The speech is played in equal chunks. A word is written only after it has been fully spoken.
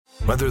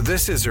Whether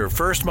this is her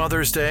first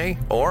Mother's Day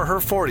or her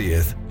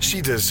 40th, she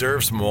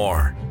deserves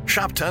more.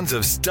 Shop tons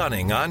of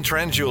stunning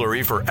on-trend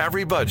jewelry for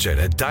every budget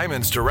at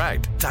Diamonds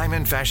Direct.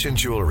 Diamond fashion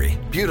jewelry,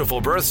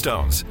 beautiful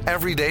birthstones,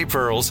 everyday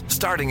pearls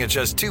starting at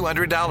just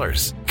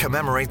 $200.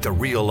 Commemorate the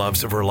real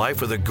loves of her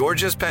life with a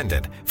gorgeous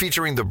pendant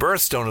featuring the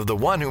birthstone of the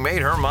one who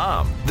made her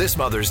mom. This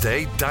Mother's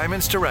Day,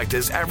 Diamonds Direct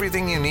is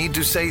everything you need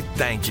to say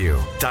thank you.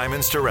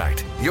 Diamonds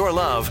Direct. Your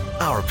love,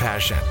 our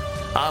passion.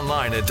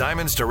 Online at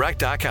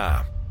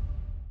diamondsdirect.com.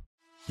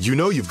 You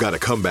know you've got a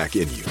comeback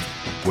in you.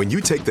 When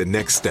you take the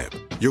next step,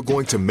 you're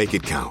going to make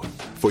it count.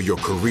 For your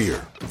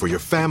career, for your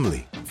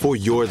family, for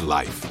your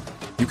life.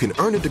 You can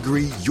earn a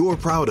degree you're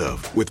proud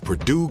of with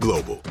Purdue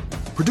Global.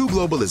 Purdue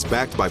Global is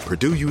backed by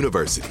Purdue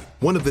University,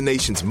 one of the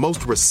nation's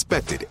most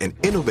respected and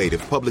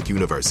innovative public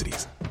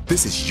universities.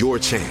 This is your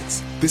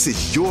chance. This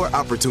is your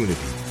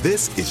opportunity.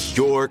 This is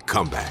your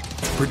comeback.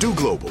 Purdue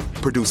Global,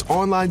 Purdue's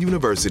online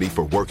university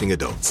for working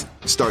adults.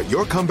 Start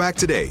your comeback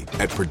today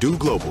at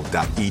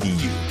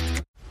purdueglobal.edu.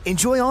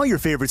 Enjoy all your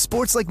favorite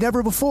sports like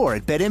never before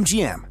at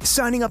BetMGM.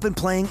 Signing up and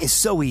playing is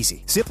so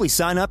easy. Simply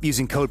sign up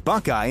using code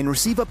Buckeye and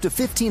receive up to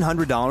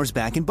 $1,500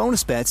 back in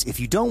bonus bets if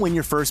you don't win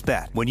your first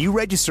bet. When you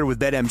register with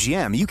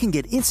BetMGM, you can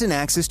get instant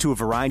access to a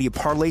variety of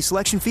parlay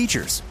selection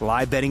features,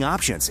 live betting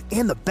options,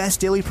 and the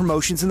best daily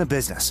promotions in the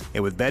business.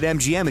 And with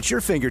BetMGM at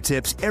your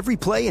fingertips, every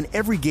play and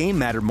every game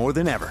matter more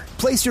than ever.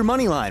 Place your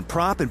moneyline,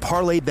 prop, and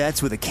parlay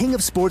bets with the king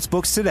of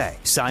sportsbooks today.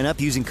 Sign up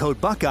using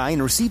code Buckeye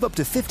and receive up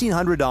to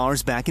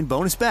 $1,500 back in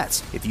bonus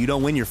bets if you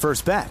don't win your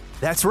first bet.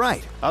 That's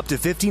right, up to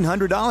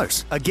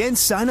 $1,500. Again,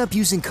 sign up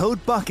using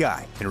code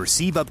Buckeye and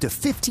receive up to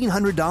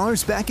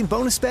 $1,500 back in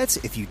bonus bets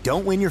if you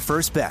don't win your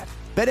first bet.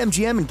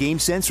 BetMGM and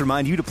GameSense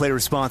remind you to play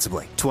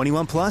responsibly.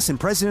 21 plus and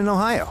present in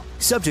Ohio.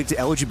 Subject to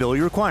eligibility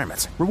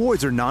requirements.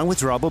 Rewards are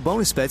non-withdrawable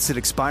bonus bets that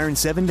expire in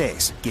 7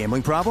 days.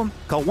 Gambling problem?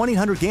 Call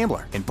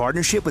 1-800-GAMBLER in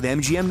partnership with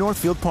MGM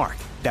Northfield Park.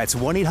 That's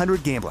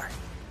 1-800-GAMBLER.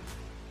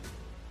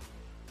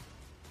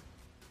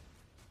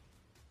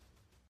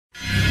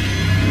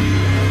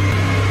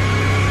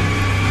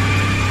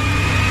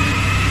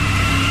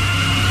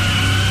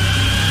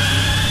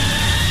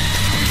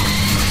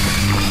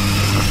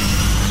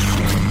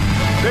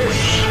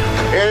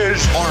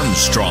 Is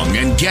Armstrong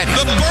and Getty,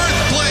 the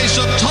birthplace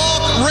of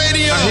talk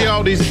radio. I hear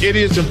all these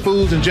idiots and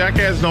fools and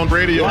jackasses on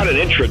radio. What an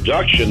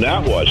introduction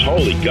that was.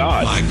 Holy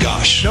God. My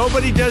gosh.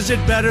 Nobody does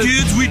it better.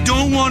 Kids, we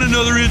don't want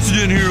another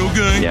incident here,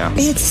 okay? Yeah.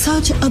 It's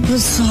such a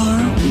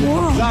bizarre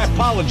world. I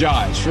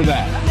apologize for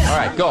that. All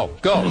right, go.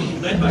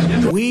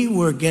 We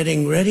were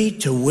getting ready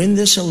to win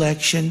this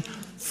election.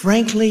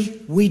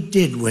 Frankly, we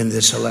did win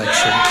this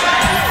election.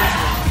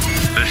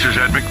 This is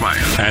Ed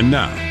McMahon. And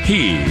now,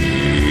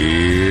 here's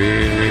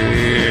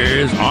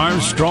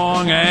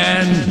Armstrong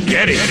and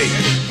Getty.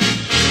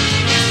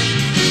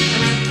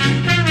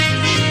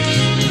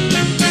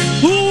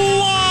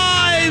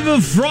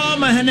 Live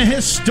from an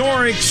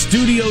historic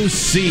Studio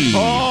C.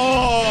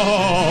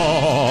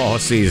 Oh,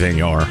 si,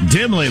 senor.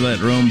 Dimly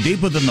lit room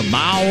deep within the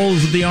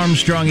bowels of the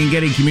Armstrong and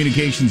Getty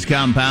Communications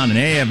compound. And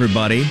hey,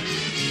 everybody.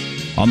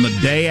 On the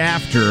day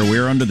after,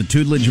 we're under the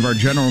tutelage of our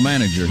general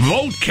manager.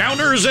 Vote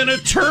counters and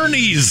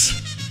attorneys.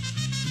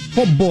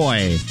 Oh,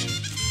 boy.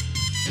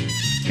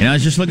 And I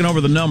was just looking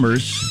over the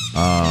numbers,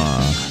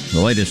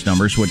 the latest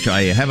numbers, which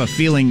I have a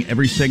feeling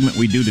every segment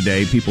we do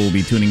today, people will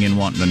be tuning in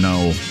wanting to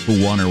know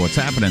who won or what's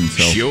happening.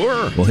 So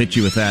sure. We'll hit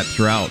you with that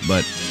throughout.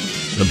 But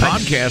the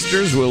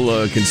podcasters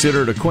will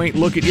consider it a quaint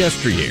look at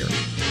yesteryear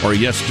or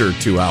yester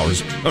 2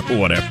 hours or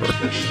whatever.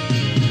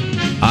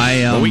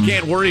 But we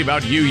can't worry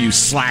about you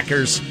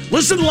slackers.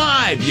 Listen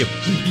live, you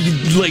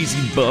lazy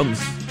bums.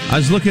 I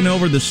was looking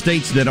over the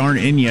states that aren't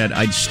in yet.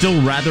 I'd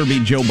still rather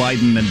be Joe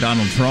Biden than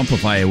Donald Trump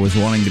if I was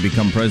wanting to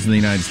become president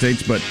of the United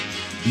States, but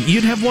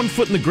you'd have one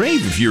foot in the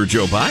grave if you were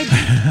Joe Biden.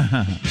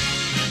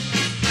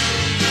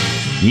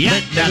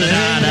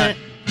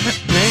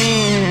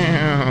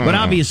 But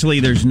obviously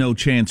there's no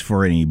chance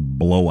for any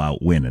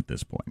blowout win at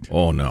this point.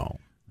 Oh, no.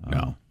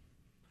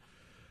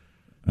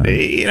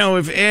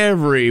 If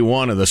every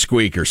one of the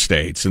squeaker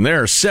states, and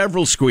there are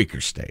several squeaker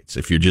states,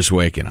 if you're just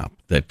waking up,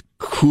 that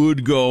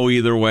could go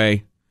either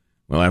way,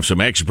 we'll have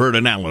some expert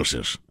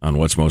analysis on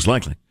what's most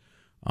likely.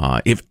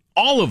 If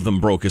all of them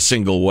broke a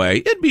single way,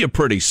 it'd be a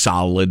pretty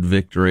solid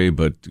victory,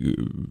 but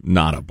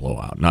not a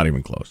blowout, not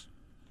even close.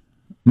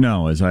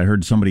 No, as I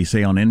heard somebody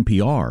say on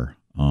NPR,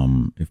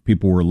 if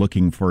people were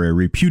looking for a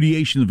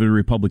repudiation of the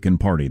Republican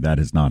Party, that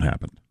has not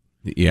happened.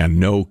 Yeah,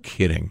 no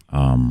kidding.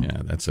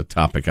 That's a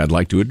topic I'd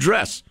like to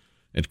address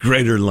at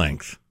greater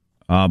length.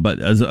 But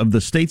as of the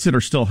states that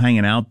are still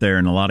hanging out there,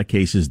 in a lot of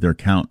cases, they're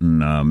counting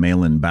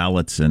mail-in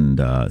ballots, and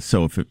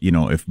so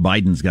if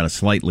Biden's got a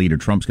slight lead or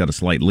Trump's got a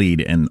slight lead,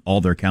 and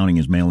all they're counting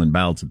is mail-in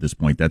ballots at this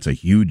point, that's a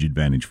huge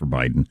advantage for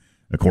Biden,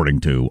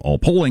 according to all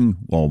polling.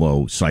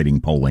 Although citing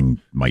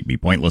polling might be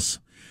pointless,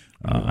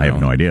 I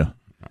have no idea.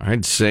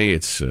 I'd say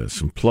it's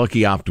some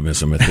plucky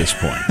optimism at this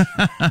point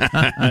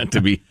to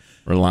be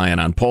relying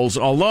on polls.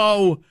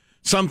 Although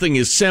something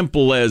as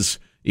simple as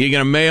You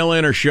going to mail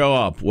in or show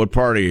up? What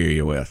party are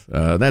you with?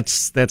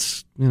 That's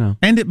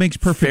and it makes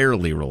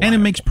fairly reliable. And it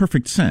makes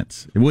perfect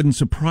sense. It wouldn't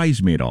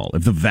surprise me at all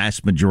if the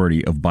vast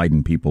majority of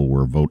Biden people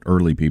were vote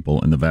early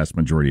people and the vast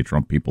majority of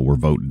Trump people were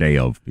vote day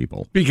of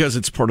people. Because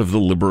it's part of the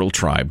liberal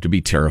tribe to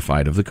be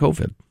terrified of the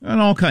COVID. And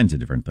all kinds of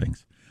different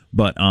things.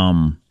 But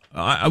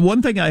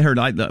one thing I heard,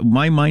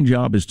 my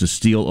job is to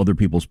steal other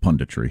people's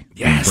punditry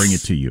and bring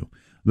it to you.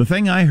 The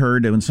thing I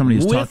heard when somebody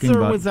was talking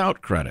about...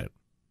 without credit?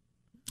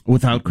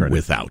 Without credit.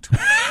 Without.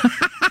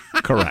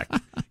 Correct.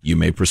 You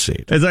may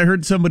proceed. As I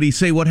heard somebody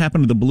say, what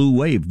happened to the blue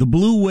wave? The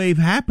blue wave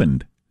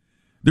happened.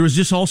 There was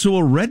just also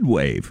a red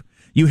wave.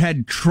 You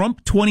had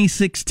Trump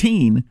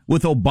 2016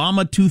 with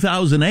Obama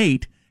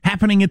 2008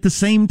 happening at the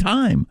same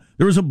time.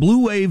 There was a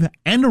blue wave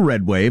and a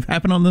red wave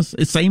happen on the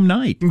same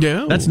night.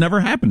 Yeah. That's never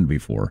happened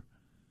before.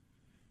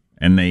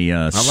 And they...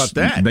 How about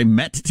that? They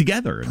met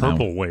together.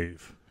 Purple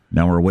wave.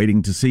 Now we're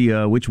waiting to see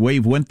which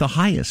wave went the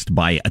highest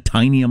by a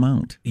tiny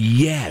amount.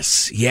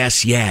 Yes.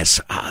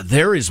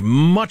 There is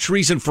much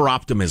reason for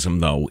optimism,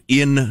 though,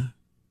 in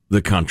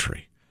the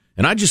country.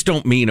 And I just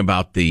don't mean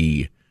about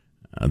the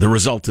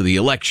result of the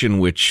election,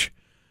 which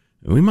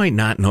we might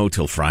not know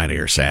till Friday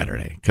or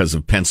Saturday because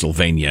of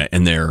Pennsylvania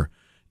and their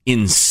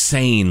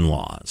insane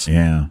laws.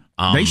 Yeah.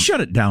 They shut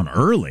it down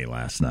early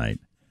last night.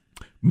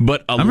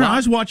 But I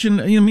was watching,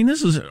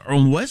 this is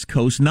on the West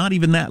Coast, not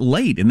even that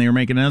late, and they were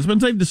making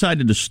announcements. They've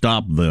decided to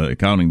stop the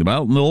counting the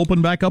ballot, and they'll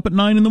open back up at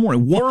 9 in the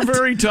morning. What? We're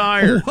very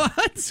tired.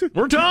 What?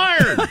 We're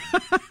tired.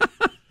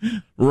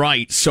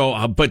 Right.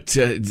 So, but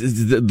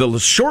the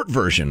short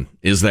version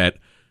is that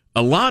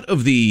a lot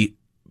of the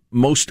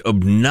most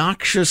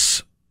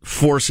obnoxious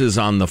forces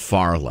on the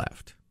far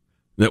left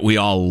that we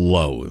all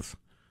loathe,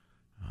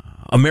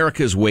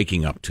 America is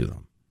waking up to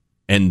them,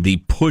 and the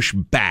push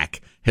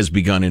back has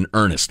begun in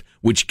earnest,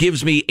 which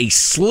gives me a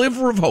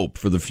sliver of hope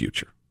for the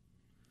future.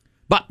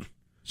 But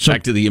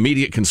back to the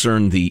immediate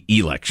concern, the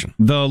election.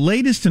 The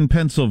latest in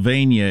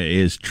Pennsylvania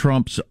is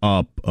Trump's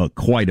up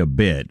quite a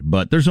bit,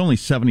 but there's only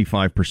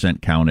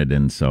 75% counted,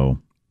 and so,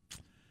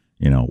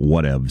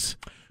 whatevs.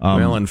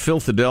 And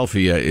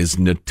Philadelphia is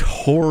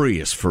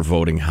notorious for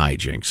voting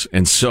hijinks,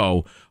 and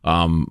so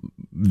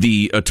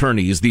the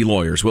attorneys, the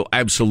lawyers, will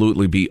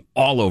absolutely be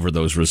all over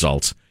those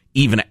results,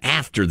 even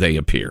after they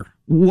appear.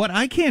 What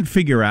I can't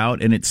figure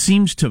out, and it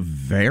seems to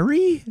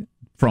vary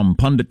from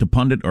pundit to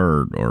pundit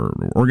or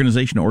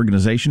organization to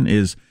organization,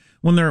 is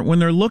when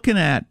they're looking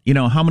at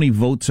how many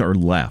votes are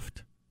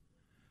left.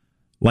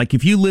 Like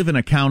if you live in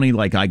a county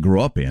like I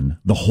grew up in,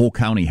 the whole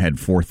county had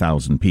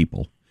 4,000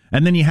 people,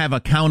 and then you have a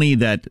county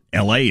that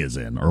L.A. is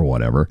in or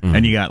whatever,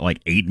 and you got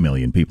like 8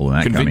 million people in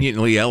that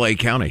conveniently L.A.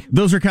 County.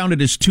 Those are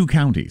counted as two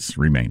counties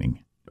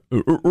remaining.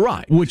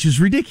 Right. Which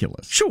is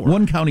ridiculous. Sure.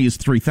 One county is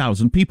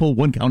 3,000 people,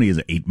 one county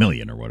is 8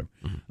 million or whatever.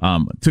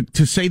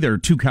 To say there are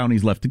two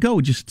counties left to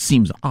go just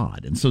seems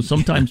odd. And so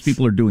sometimes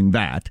people are doing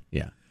that.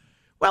 Yeah.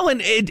 Well,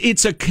 and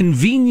it's a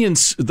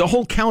convenience. The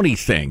whole county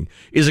thing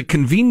is a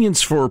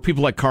convenience for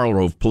people like Karl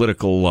Rove,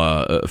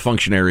 political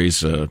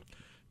functionaries, the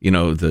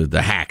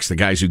hacks, the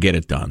guys who get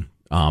it done.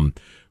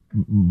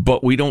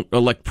 But we don't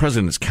elect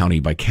presidents county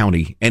by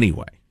county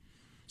anyway.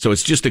 So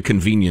it's just a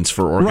convenience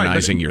for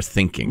organizing your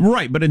thinking.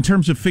 Right, but in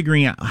terms of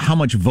figuring out how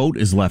much vote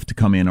is left to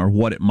come in or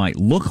what it might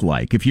look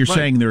like, if you're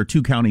saying there are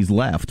two counties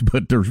left,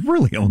 but there's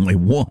really only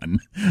one,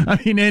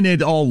 and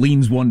it all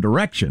leans one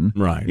direction,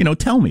 right?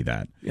 Tell me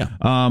that.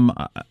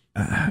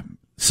 Yeah.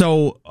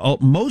 So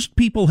most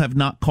people have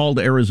not called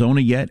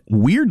Arizona yet.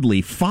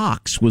 Weirdly,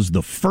 Fox was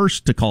the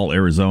first to call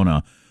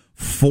Arizona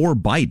for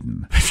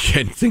Biden.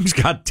 And things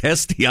got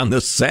testy on the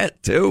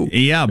set, too.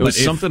 Yeah, but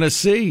something to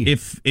see.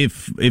 If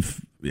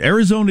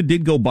Arizona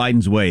did go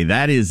Biden's way,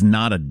 that is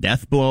not a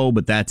death blow,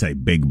 but that's a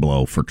big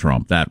blow for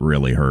Trump. That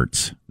really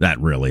hurts.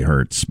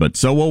 But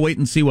so we'll wait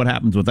and see what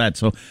happens with that.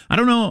 So I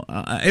don't know.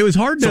 It was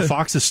hard to... So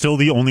Fox is still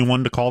the only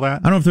one to call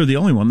that? I don't know if they're the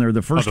only one. They're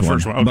the first one.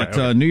 Okay,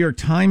 but New York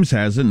Times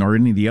hasn't, or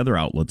any of the other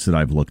outlets that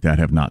I've looked at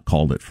have not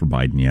called it for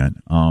Biden yet.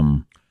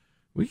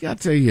 We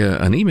got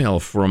an email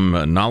from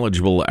a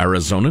knowledgeable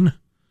Arizonan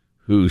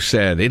who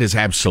said it is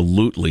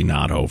absolutely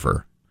not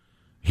over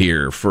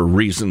here for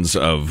reasons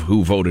of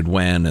who voted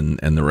when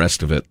and the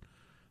rest of it.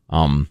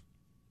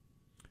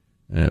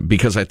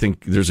 Because I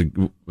think there's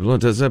the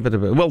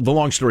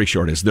long story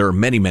short is there are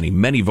many, many,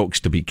 many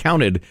votes to be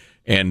counted.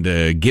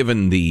 And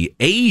given the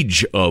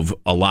age of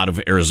a lot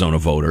of Arizona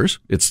voters,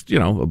 it's,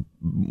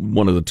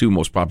 one of the two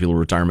most popular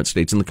retirement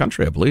states in the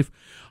country, I believe.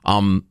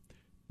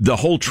 The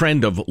whole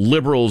trend of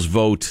liberals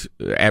vote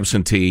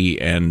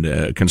absentee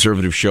and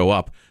conservatives show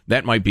up,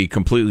 that might be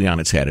completely on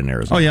its head in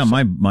Arizona. Oh, yeah.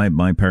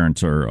 My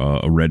parents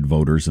are red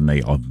voters, and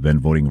they have been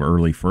voting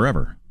early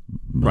forever.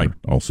 Right.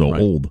 Also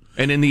old.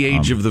 And in the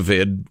age of the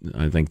vid,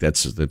 I think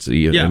that's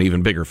an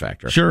even bigger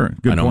factor. Sure.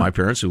 I know my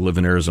parents who live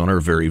in Arizona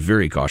are very,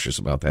 very cautious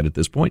about that at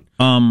this point.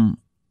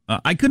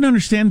 I couldn't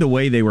understand the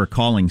way they were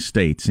calling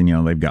states,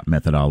 and they've got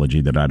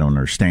methodology that I don't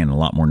understand, a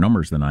lot more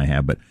numbers than I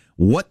have. But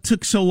what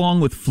took so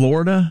long with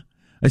Florida?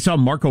 I saw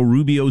Marco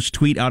Rubio's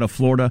tweet out of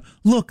Florida.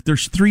 Look,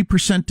 there's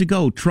 3% to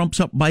go. Trump's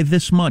up by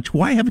this much.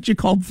 Why haven't you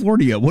called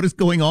Florida yet? What is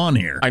going on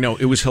here? I know.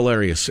 It was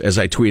hilarious as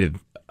I tweeted.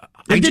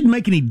 It didn't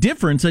make any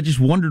difference. I just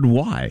wondered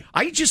why.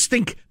 I just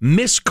think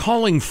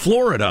miscalling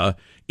Florida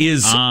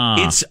is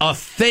it's a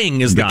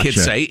thing, as the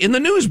kids say, in the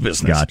news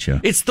business. Gotcha.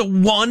 It's the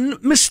one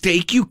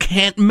mistake you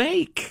can't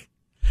make.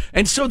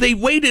 And so they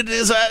waited,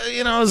 as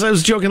I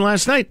was joking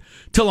last night,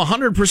 till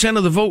 100%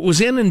 of the vote was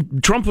in,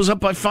 and Trump was up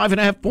by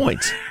 5.5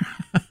 points.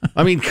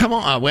 I mean, come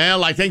on.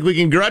 Well, I think we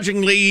can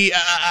grudgingly.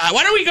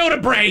 Why don't we go to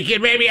break,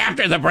 and maybe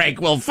after the break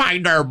we'll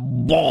find our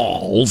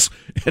balls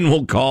and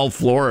we'll call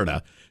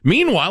Florida.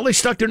 Meanwhile, they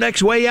stuck their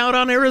necks way out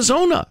on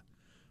Arizona.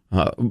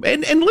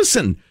 And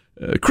listen,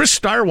 Chris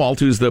Stirewalt,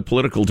 who's the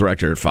political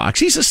director at Fox,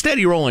 he's a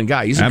steady rolling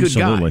guy. He's a good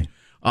guy.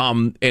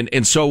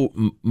 And so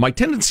my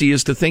tendency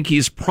is to think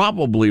he's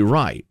probably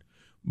right.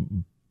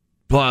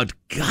 But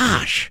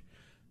gosh,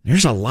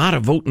 there's a lot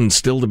of voting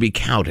still to be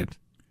counted.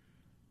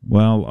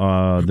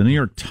 Well, the New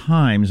York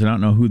Times, I don't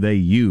know who they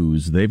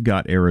use. They've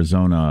got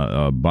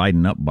Arizona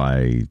Biden up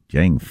by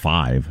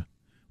 5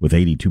 with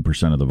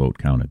 82% of the vote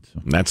counted.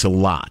 So. That's a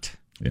lot.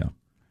 Yeah.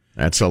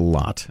 That's a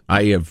lot.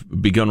 I have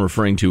begun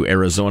referring to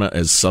Arizona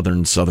as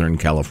Southern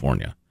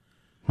California.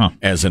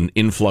 As an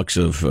influx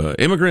of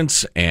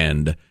immigrants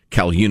and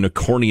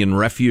Cal-Unicornian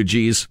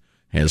refugees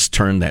has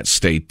turned that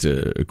state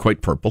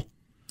quite purple.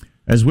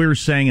 As we were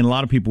saying, and a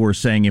lot of people were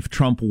saying, if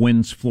Trump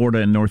wins Florida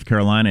and North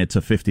Carolina, it's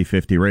a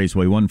 50-50 race.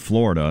 Well, he won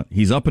Florida.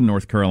 He's up in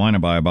North Carolina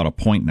by about 1.5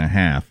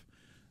 points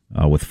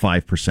with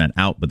 5%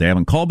 out, but they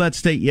haven't called that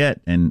state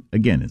yet. And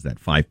again, is that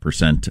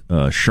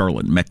 5%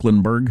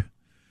 Charlotte-Mecklenburg?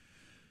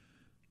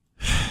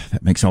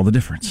 That makes all the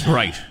difference.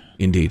 Right.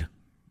 Indeed.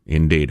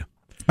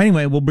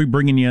 Anyway, we'll be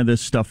bringing you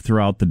this stuff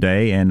throughout the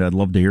day, and I'd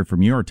love to hear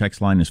from you. Our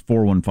text line is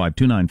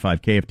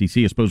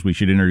 415-295-KFTC. I suppose we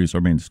should introduce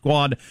our main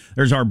squad.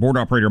 There's our board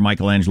operator,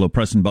 Michelangelo,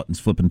 pressing buttons,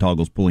 flipping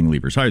toggles, pulling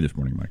levers. How are you this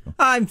morning, Michael?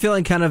 I'm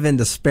feeling kind of in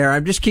despair. I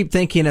just keep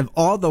thinking of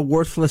all the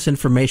worthless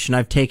information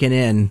I've taken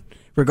in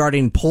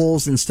regarding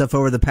polls and stuff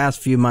over the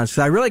past few months.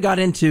 I really got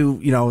into,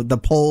 the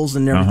polls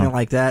and everything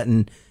like that,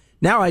 and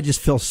now I just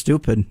feel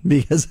stupid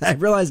because I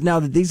realize now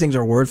that these things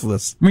are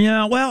worthless.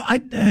 Yeah, well,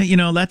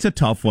 that's a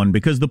tough one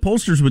because the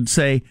pollsters would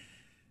say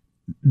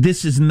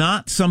this is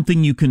not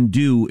something you can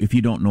do if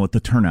you don't know what the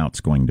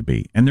turnout's going to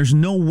be. And there's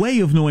no way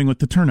of knowing what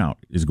the turnout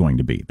is going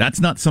to be. That's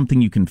not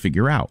something you can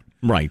figure out.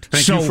 Right.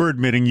 Thank you for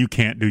admitting you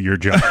can't do your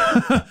job.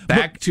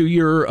 Back to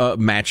your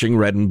matching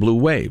red and blue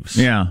waves.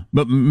 Yeah,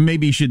 but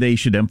maybe they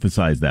should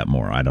emphasize that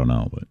more. I don't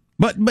know.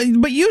 But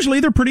usually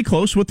they're pretty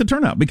close with the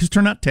turnout because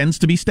turnout tends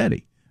to be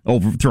steady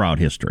throughout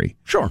history.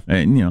 Sure.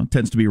 And,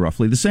 tends to be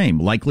roughly the same.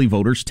 Likely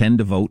voters tend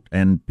to vote,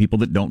 and people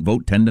that don't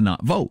vote tend to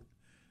not vote.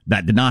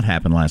 That did not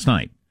happen last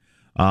night.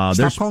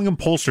 Stop calling them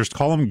pollsters.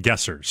 Call them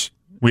guessers.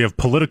 We have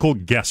political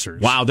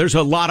guessers. Wow, there's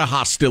a lot of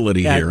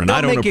hostility here, and I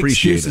don't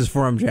appreciate excuses it.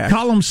 for them, Jack.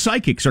 Call them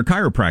psychics or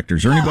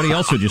chiropractors or anybody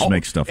else who just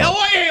makes stuff up.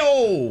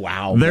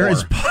 Wow. There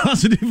is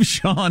positive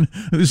Sean,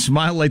 whose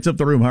smile lights up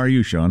the room. How are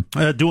you, Sean?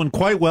 Doing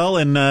quite well,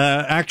 and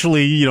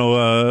actually,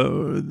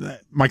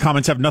 my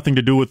comments have nothing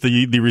to do with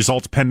the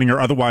results pending or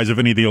otherwise of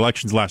any of the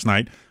elections last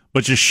night,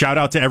 but just shout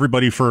out to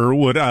everybody for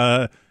what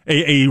a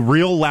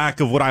real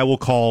lack of what I will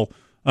call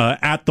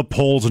at the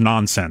polls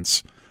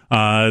nonsense.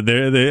 I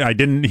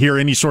didn't hear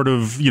any sort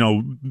of,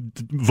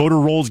 voter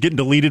rolls getting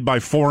deleted by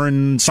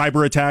foreign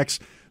cyber attacks.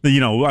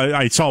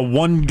 I saw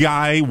one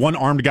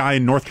armed guy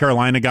in North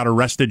Carolina got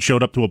arrested,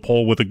 showed up to a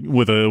poll with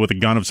a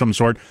gun of some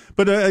sort.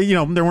 But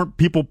there weren't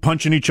people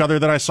punching each other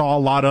that I saw a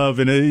lot of,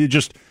 and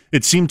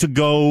it seemed to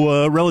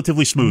go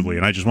relatively smoothly.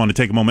 And I just wanted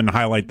to take a moment and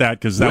highlight that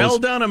because well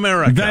done,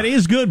 America. That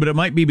is good, but it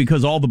might be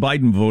because all the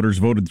Biden voters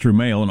voted through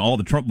mail and all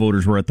the Trump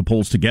voters were at the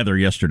polls together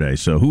yesterday.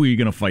 So who are you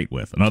going to fight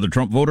with? Another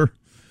Trump voter?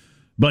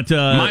 But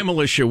my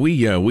militia,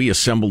 we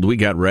assembled, we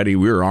got ready,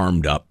 we were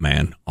armed up,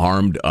 man,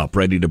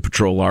 ready to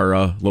patrol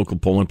our local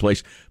polling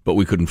place, but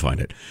we couldn't find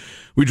it.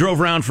 We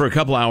drove around for a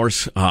couple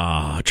hours,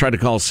 tried to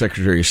call the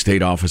Secretary of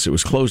State office, it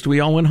was closed, we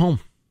all went home.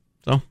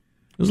 So it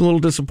was a little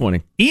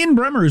disappointing. Ian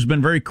Bremmer has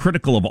been very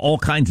critical of all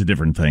kinds of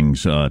different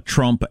things,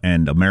 Trump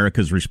and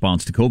America's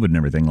response to COVID and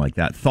everything like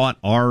that. Thought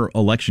our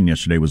election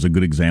yesterday was a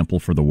good example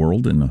for the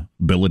world and the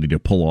ability to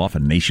pull off a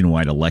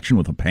nationwide election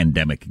with a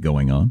pandemic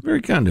going on.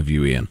 Very kind of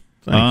you, Ian.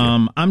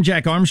 I'm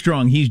Jack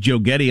Armstrong. He's Joe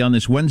Getty on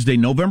this Wednesday,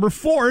 November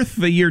 4th,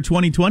 the year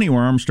 2020. We're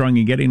Armstrong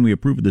and Getty, and we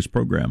approve of this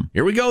program.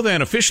 Here we go,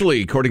 then.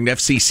 Officially, according to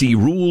FCC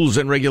rules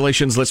and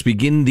regulations, let's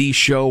begin the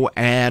show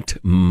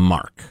at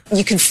Mark.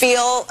 You can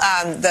feel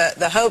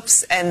the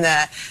hopes and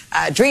the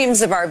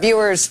dreams of our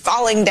viewers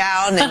falling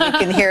down, and you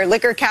can hear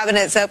liquor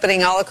cabinets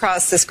opening all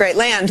across this great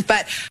land.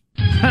 But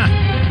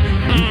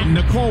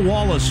Nicole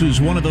Wallace,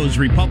 who's one of those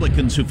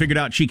Republicans who figured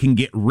out she can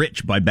get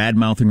rich by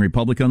bad-mouthing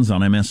Republicans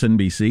on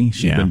MSNBC.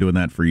 She's been doing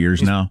that for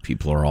years now.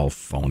 People are all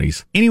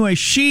phonies. Anyway,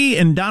 she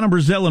and Donna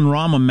Brazile and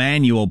Rahm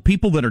Emanuel,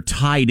 people that are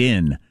tied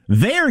in,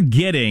 they're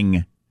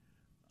getting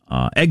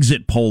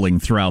exit polling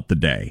throughout the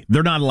day.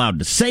 They're not allowed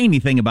to say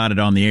anything about it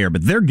on the air,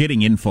 but they're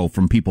getting info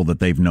from people that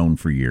they've known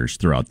for years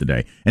throughout the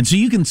day. And so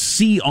you can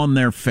see on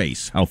their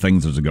face how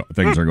things are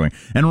going.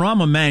 And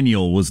Rahm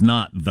Emanuel was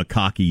not the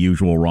cocky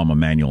usual Rahm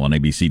Emanuel on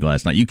ABC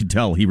last night. You could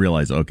tell he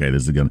realized, okay,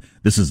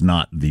 this is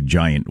not the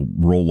giant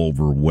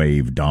rollover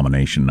wave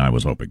domination I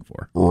was hoping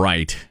for.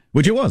 Right.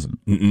 Which it wasn't.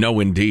 No,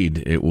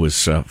 indeed. It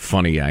was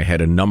funny. I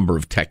had a number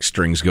of text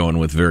strings going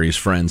with various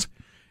friends,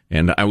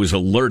 and I was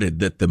alerted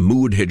that the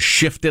mood had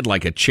shifted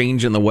like a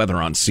change in the weather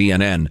on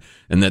CNN,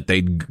 and that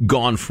they'd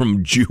gone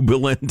from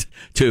jubilant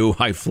to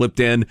I flipped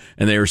in,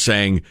 and they were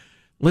saying,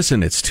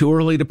 listen, it's too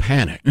early to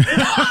panic. And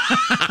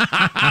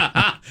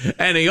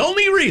the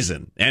only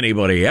reason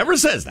anybody ever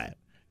says that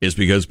is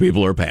because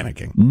people are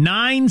panicking.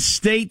 9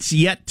 states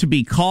yet to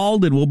be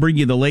called, and we'll bring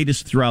you the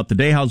latest throughout the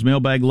day. How's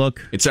mailbag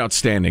look? It's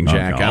outstanding,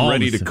 Jack. Okay, I'm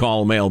ready to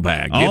call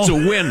mailbag. It's a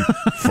win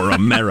for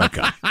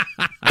America.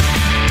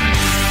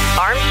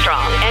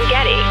 Armstrong and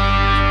Getty.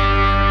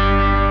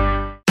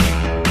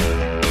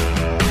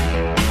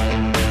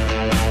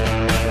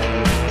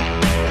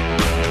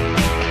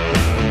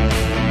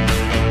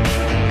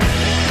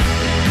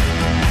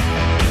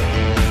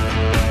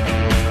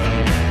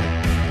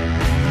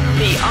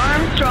 The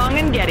Armstrong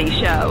and Getty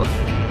Show.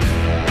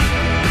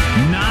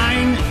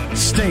 9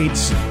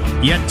 states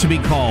yet to be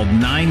called.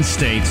 9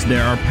 states.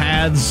 There are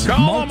paths.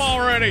 Call them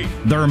already.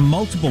 There are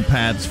multiple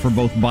paths for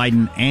both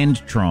Biden and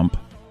Trump.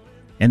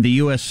 And the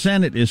U.S.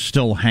 Senate is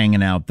still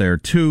hanging out there,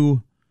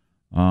 too.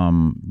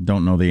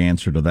 Don't know the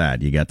answer to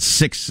that. You got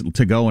 6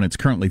 to go, and it's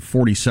currently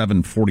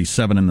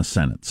 47-47 in the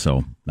Senate.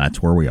 So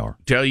that's where we are.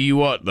 Tell you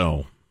what,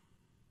 though.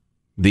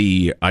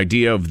 The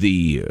idea of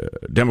the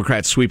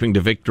Democrats sweeping to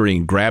victory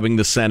and grabbing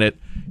the Senate,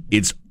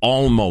 it's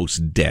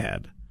almost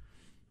dead.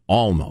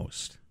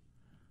 Almost.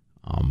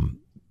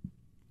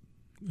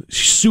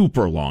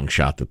 Super long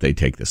shot that they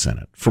take the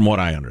Senate, from what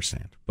I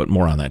understand. But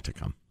more on that to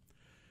come.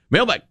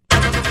 Mailbag.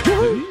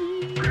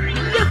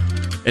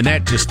 And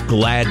that just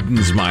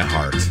gladdens my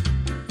heart.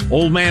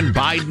 Old man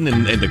Biden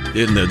and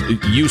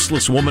the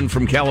useless woman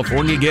from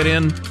California get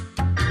in.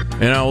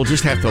 We'll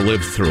just have to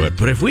live through it.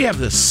 But if we have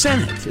the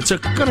Senate, it's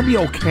going to be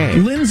okay.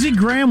 Lindsey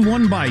Graham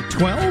won by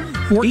 12,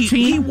 14?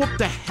 He whooped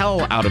the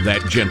hell out of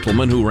that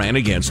gentleman who ran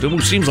against him,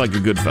 who seems like a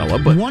good fella.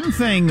 But one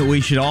thing that we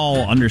should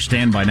all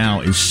understand by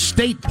now is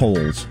state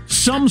polls.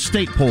 Some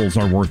state polls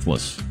are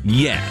worthless.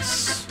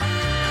 Yes.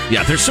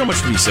 Yeah, there's so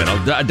much to be said.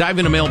 I'll dive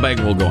into mailbag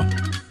and we'll go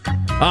on.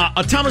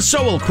 A Thomas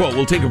Sowell quote.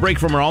 We'll take a break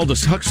from our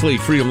Aldous Huxley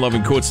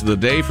freedom-loving quotes of the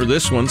day for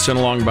this one, sent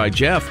along by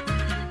Jeff.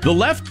 The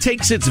left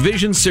takes its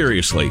vision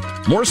seriously,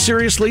 more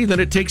seriously than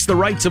it takes the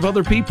rights of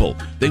other people.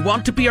 They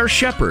want to be our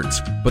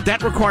shepherds, but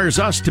that requires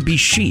us to be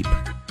sheep.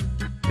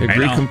 I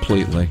agree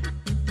completely.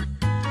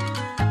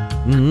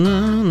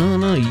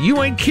 No.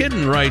 You ain't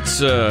kidding,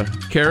 writes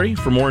Carrie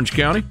from Orange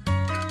County.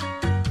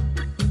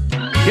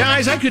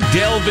 Guys, I could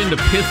delve into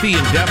pithy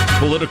and depth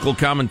political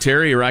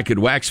commentary, or I could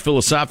wax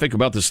philosophic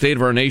about the state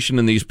of our nation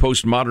in these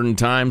postmodern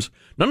times.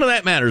 None of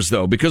that matters,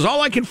 though, because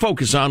all I can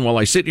focus on while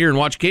I sit here and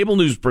watch cable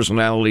news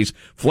personalities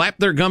flap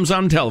their gums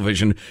on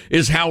television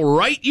is how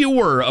right you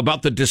were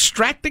about the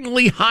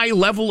distractingly high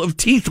level of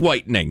teeth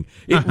whitening.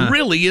 It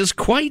really is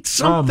quite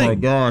something. Oh, my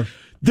gosh.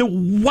 The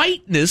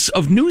whiteness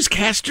of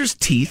newscasters'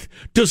 teeth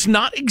does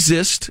not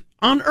exist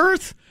on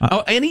Earth,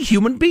 any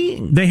human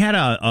being. They had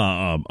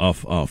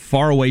a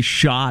faraway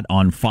shot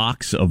on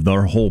Fox of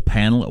their whole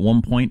panel at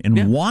one point,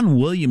 and Juan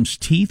Williams'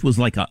 teeth was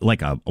like a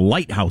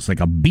lighthouse, like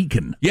a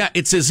beacon. Yeah,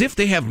 it's as if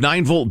they have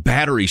 9-volt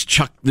batteries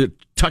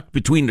tucked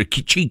between the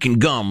cheek and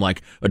gum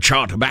like a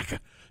chaw tobacco,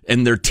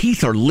 and their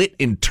teeth are lit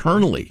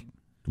internally,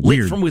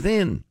 lit from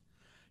within.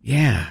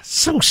 Yeah,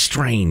 so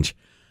strange.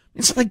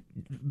 It's like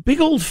big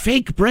old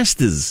fake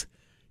breasts.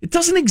 It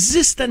doesn't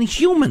exist on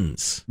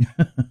humans.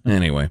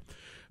 Anyway,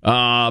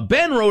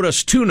 Ben wrote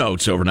us 2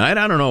 notes overnight.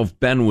 I don't know if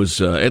Ben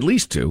was at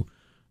least 2,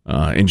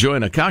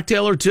 enjoying a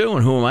cocktail or 2,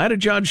 and who am I to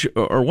judge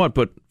or what?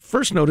 But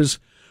first note is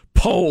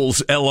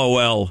polls,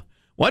 LOL.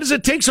 Why does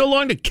it take so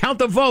long to count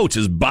the votes?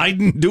 Is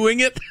Biden doing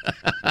it?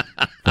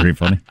 Pretty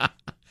funny.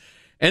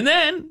 And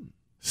then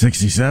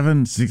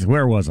 67,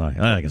 where was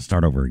I? I can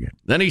start over again.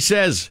 Then he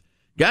says,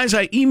 guys,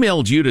 I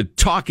emailed you to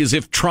talk as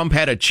if Trump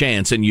had a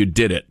chance, and you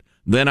did it.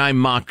 Then I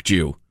mocked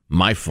you.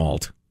 My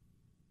fault.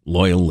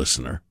 Loyal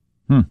listener.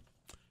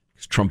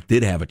 Trump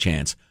did have a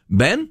chance.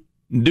 Ben,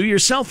 do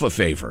yourself a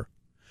favor.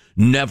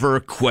 Never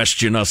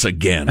question us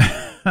again.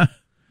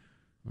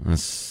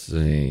 Let's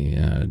see.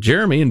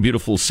 Jeremy in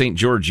beautiful St.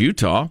 George,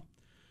 Utah.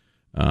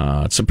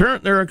 It's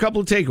apparent there are a couple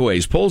of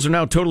takeaways. Polls are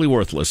now totally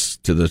worthless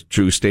to the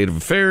true state of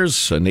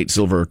affairs. Nate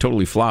Silver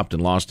totally flopped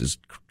and lost his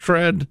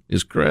cred.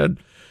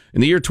 In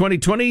the year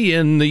 2020,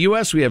 in the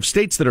U.S., we have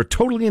states that are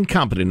totally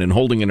incompetent in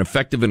holding an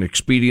effective and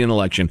expedient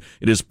election.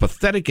 It is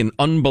pathetic and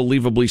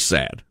unbelievably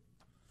sad.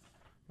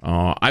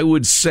 I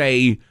would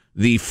say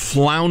the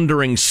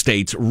floundering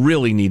states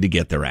really need to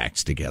get their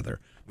acts together.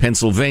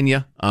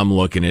 Pennsylvania, I'm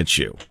looking at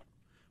you.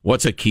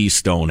 What's a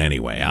keystone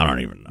anyway? I don't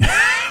even know.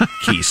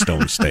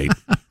 Keystone State.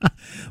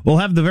 We'll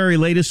have the very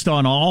latest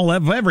on all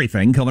of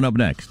everything coming up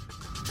next.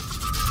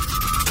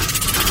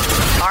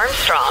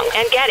 Armstrong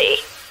and Getty.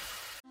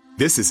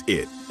 This is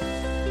it.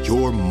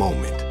 Your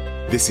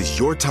moment. This is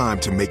your time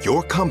to make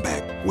your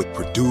comeback with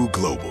Purdue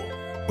Global.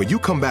 When you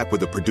come back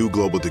with a Purdue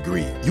Global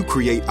degree, you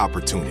create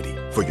opportunity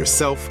for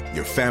yourself,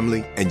 your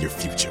family, and your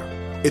future.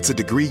 It's a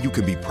degree you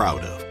can be proud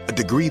of, a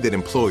degree that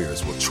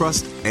employers will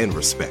trust and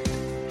respect.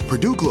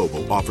 Purdue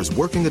Global offers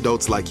working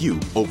adults like you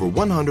over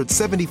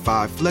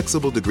 175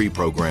 flexible degree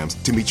programs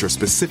to meet your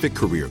specific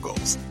career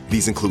goals.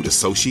 These include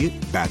associate,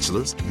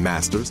 bachelor's,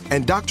 master's,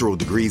 and doctoral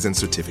degrees and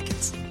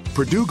certificates.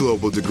 Purdue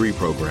Global degree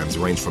programs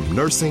range from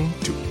nursing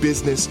to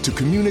business to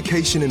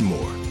communication and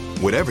more.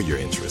 Whatever your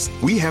interest,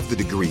 we have the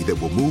degree that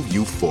will move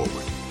you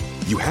forward.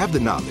 You have the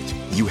knowledge,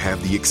 you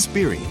have the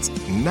experience.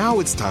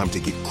 Now it's time to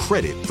get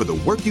credit for the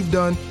work you've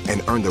done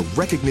and earn the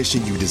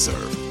recognition you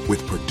deserve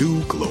with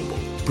Purdue Global,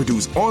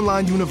 Purdue's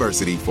online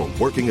university for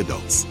working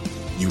adults.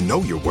 You know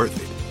you're worth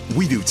it.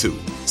 We do too.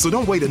 So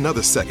don't wait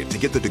another second to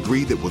get the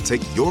degree that will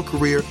take your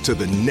career to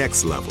the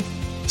next level.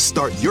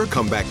 Start your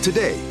comeback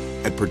today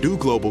at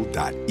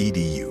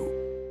purdueglobal.edu.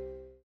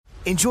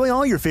 Enjoy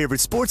all your favorite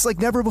sports like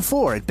never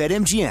before at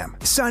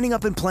BetMGM. Signing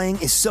up and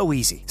playing is so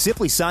easy.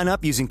 Simply sign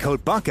up using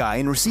code Buckeye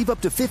and receive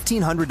up to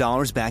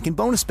 $1,500 back in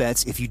bonus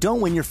bets if you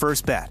don't win your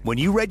first bet. When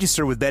you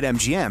register with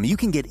BetMGM, you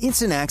can get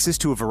instant access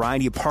to a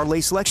variety of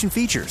parlay selection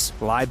features,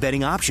 live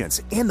betting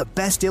options, and the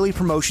best daily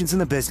promotions in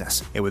the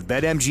business. And with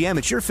BetMGM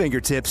at your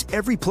fingertips,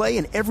 every play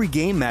and every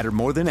game matter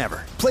more than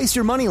ever. Place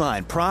your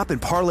moneyline, prop,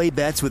 and parlay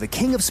bets with the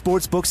king of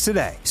sportsbooks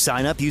today.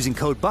 Sign up using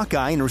code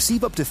Buckeye and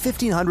receive up to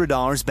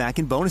 $1,500 back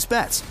in bonus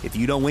bets if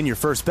you don't win your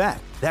first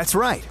bet. That's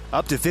right,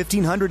 up to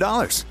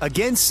 $1,500.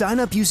 Again, sign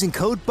up using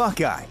code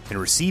Buckeye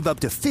and receive up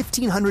to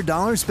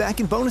 $1,500 back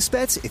in bonus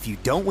bets if you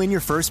don't win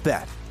your first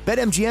bet.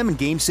 BetMGM and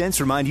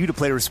GameSense remind you to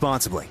play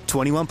responsibly.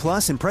 21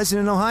 plus and present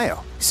in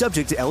Ohio.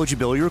 Subject to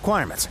eligibility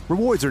requirements.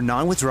 Rewards are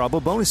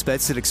non-withdrawable bonus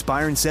bets that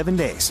expire in 7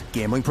 days.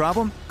 Gambling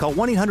problem? Call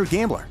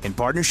 1-800-GAMBLER in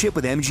partnership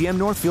with MGM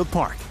Northfield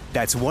Park.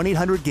 That's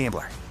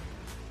 1-800-GAMBLER.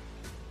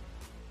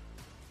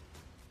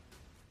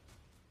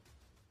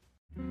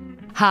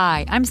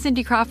 Hi, I'm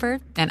Cindy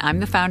Crawford, and I'm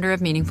the founder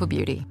of Meaningful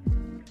Beauty.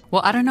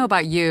 Well, I don't know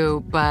about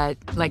you, but,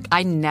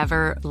 I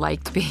never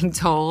liked being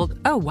told,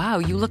 oh, wow,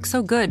 you look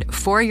so good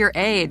for your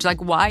age.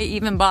 Why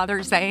even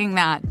bother saying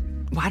that?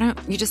 Why don't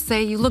you just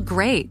say you look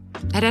great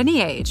at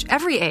any age,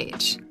 every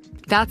age?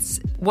 That's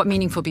what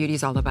Meaningful Beauty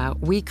is all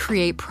about. We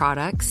create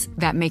products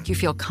that make you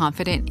feel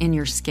confident in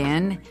your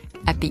skin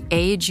at the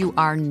age you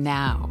are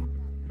now.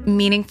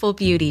 Meaningful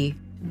Beauty.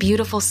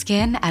 Beautiful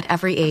skin at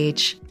every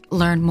age.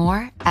 Learn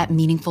more at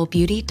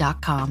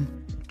meaningfulbeauty.com.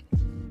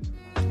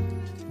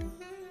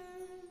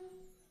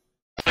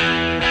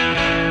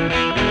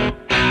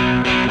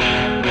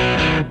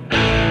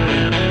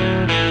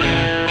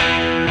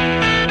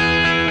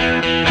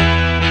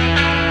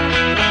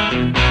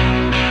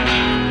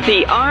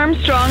 The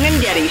Armstrong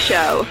and Getty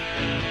Show.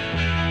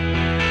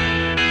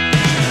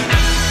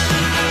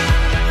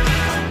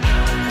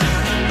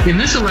 In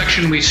this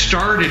election, we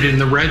started in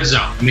the red zone.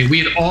 I mean, we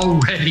had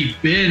already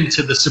been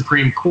to the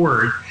Supreme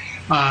Court.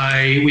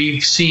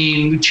 We've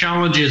seen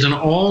challenges in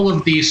all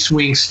of these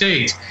swing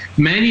states.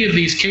 Many of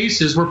these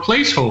cases were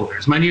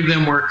placeholders. Many of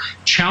them were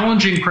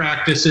challenging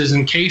practices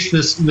in case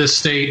this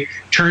state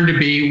turned to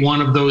be one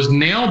of those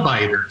nail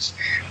biters.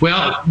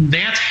 Well,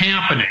 that's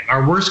happening.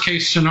 Our worst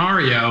case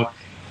scenario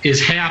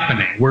is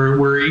happening.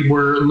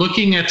 We're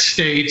looking at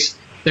states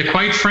that,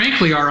 quite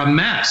frankly, are a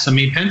mess. I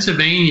mean,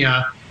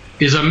 Pennsylvania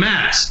is a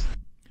mess.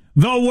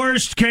 The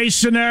worst case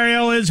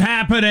scenario is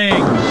happening.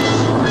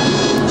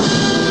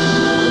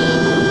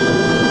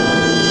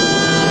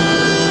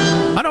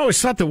 I'd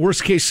always thought the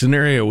worst case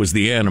scenario was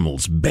the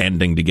animals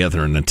banding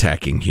together and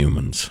attacking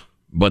humans.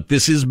 But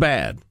this is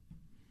bad.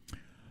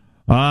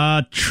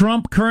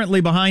 Trump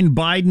currently behind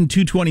Biden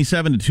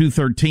 227 to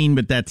 213,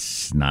 but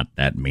that's not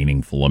that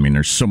meaningful. I mean,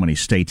 there's so many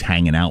states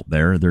hanging out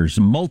there. There's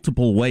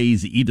multiple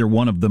ways either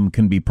one of them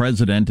can be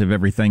president if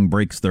everything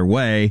breaks their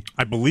way.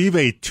 I believe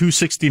a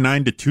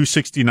 269 to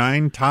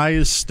 269 tie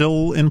is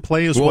still in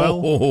play as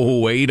well. Oh,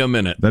 wait a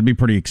minute. That'd be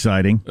pretty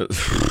exciting.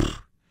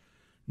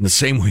 In the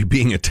same way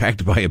being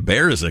attacked by a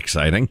bear is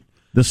exciting.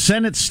 The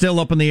Senate's still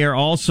up in the air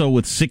also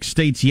with 6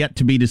 states yet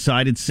to be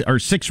decided, or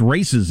 6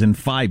 races in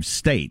 5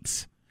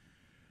 states.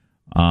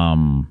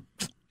 And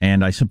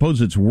I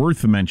suppose it's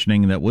worth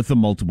mentioning that with the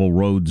multiple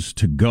roads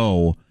to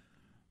go,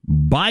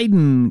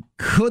 Biden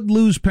could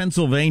lose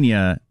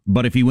Pennsylvania,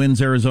 but if he wins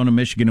Arizona,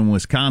 Michigan, and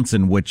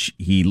Wisconsin, which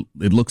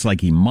it looks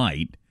like he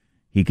might,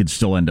 he could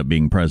still end up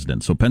being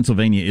president. So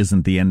Pennsylvania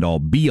isn't the end-all,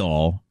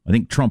 be-all. I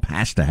think Trump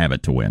has to have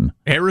it to win.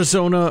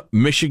 Arizona,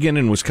 Michigan,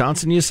 and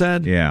Wisconsin, you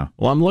said? Yeah.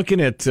 Well, I'm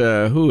looking at,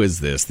 who is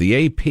this?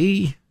 The AP?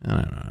 I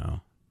don't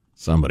know.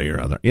 Somebody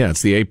or other. Yeah,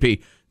 it's the AP.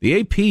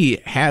 The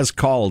AP has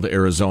called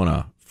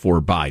Arizona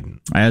for Biden.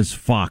 As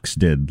Fox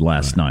did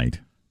last night.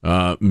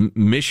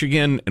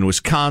 Michigan and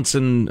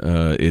Wisconsin,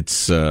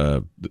 it's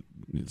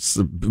It's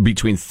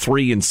between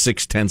 3 and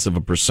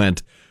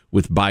 0.6%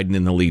 with Biden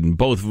in the lead in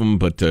both of them,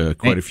 but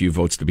quite a few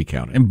votes to be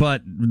counted.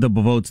 But the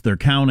votes they're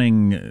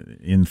counting,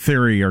 in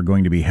theory, are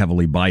going to be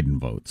heavily Biden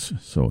votes.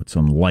 So it's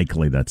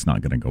unlikely that's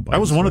not going to go Biden. That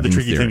was one of the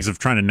tricky things of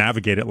trying to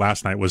navigate it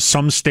last night, was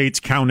some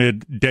states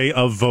counted day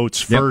of votes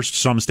first,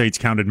 some states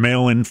counted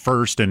mail-in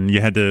first, and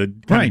you had to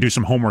kind of do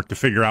some homework to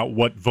figure out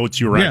what votes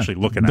you were actually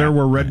looking at. There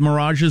were red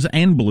mirages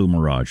and blue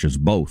mirages,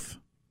 both,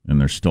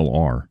 and there still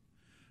are.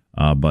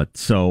 But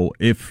so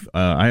if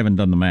I haven't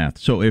done the math,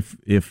 so if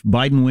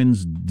Biden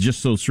wins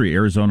just those three,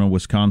 Arizona,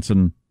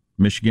 Wisconsin,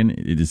 Michigan,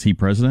 is he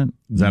president?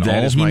 Is that all?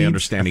 That is my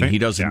understanding. He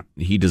doesn't.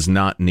 He does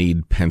not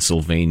need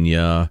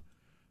Pennsylvania.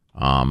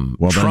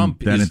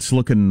 Trump. Then it's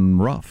looking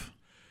rough.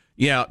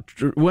 Yeah.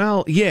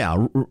 Well, yeah.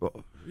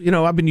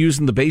 I've been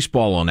using the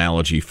baseball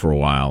analogy for a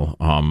while.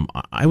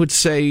 I would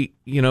say,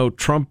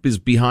 Trump is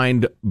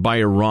behind by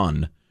a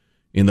run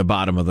in the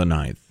bottom of the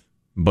ninth,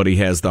 but he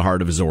has the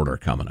heart of his order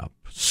coming up.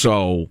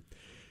 So,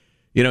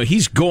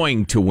 he's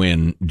going to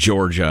win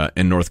Georgia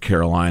and North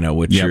Carolina,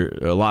 which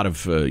a lot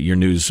of your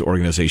news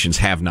organizations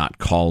have not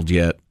called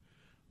yet.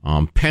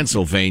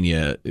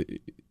 Pennsylvania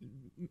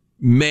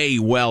may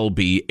well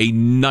be a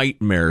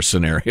nightmare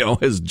scenario,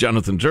 as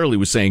Jonathan Turley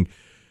was saying,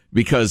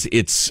 because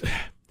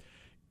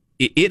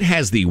it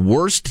has the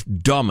worst,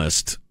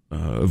 dumbest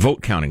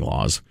vote counting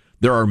laws.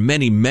 There are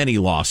many, many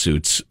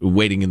lawsuits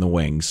waiting in the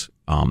wings,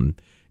 and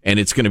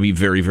it's going to be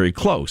very, very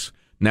close.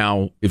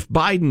 Now, if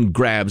Biden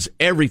grabs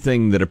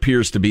everything that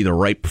appears to be the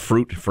ripe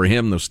fruit for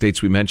him, those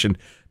states we mentioned,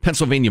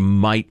 Pennsylvania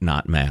might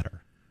not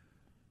matter.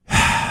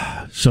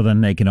 So then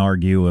they can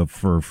argue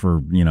for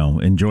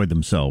enjoy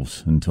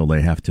themselves until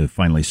they have to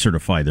finally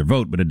certify their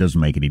vote, but it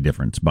doesn't make any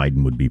difference.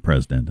 Biden would be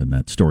president, and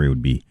that story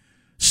would be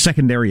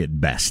secondary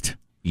at best.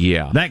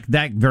 Yeah.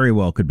 That very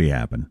well could be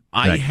happen.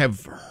 I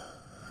have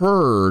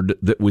heard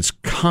that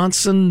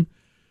Wisconsin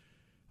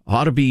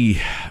ought to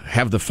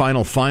have the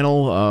final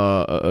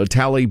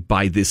tally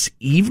by this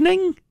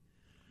evening.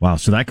 Wow,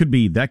 so that could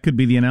be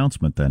the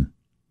announcement then.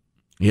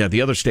 Yeah,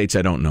 the other states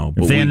I don't know.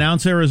 But if they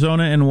announce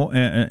Arizona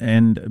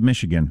and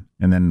Michigan,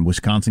 and then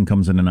Wisconsin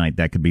comes in tonight,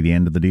 that could be the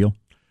end of the deal?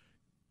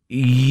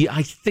 Yeah,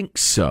 I think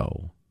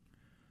so.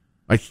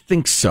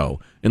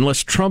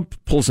 Unless Trump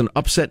pulls an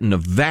upset in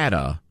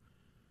Nevada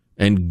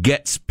and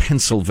gets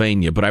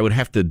Pennsylvania, but I would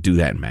have to do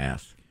that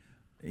math.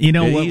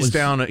 He's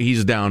down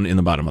in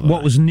the bottom of the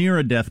What was near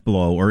a death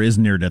blow, or is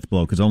near a death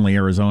blow, because only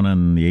Arizona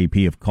and the AP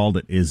have called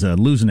it, is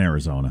losing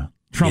Arizona.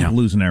 Trump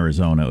losing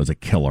Arizona was a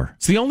killer.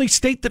 It's the only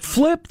state that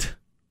flipped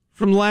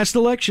from the last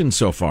election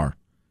so far.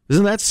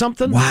 Isn't that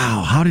something?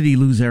 Wow, how did he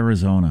lose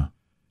Arizona?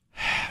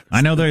 I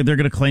know they're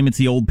going to claim it's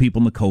the old people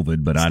and the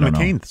COVID, but I don't know.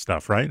 It's McCain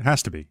stuff, right? It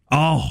has to be.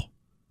 Oh.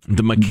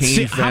 The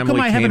McCain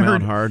family came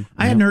out hard.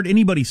 I hadn't heard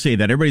anybody say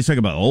that. Everybody's talking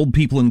about old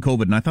people in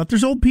COVID, and I thought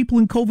there's old people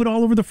in COVID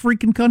all over the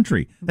freaking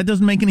country. That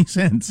doesn't make any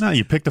sense. No,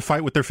 you picked a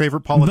fight with their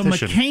favorite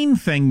politician. The McCain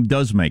thing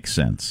does make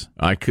sense.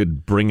 I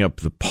could bring up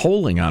the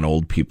polling on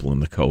old people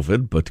in the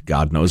COVID, but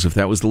God knows if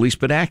that was the least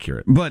bit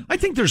accurate. But I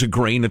think there's a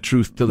grain of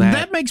truth to that.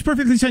 That makes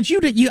perfectly sense.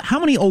 How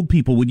many old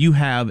people would you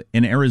have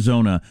in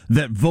Arizona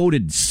that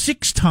voted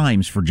 6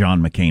 times for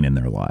John McCain in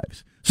their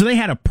lives? So they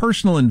had a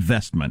personal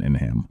investment in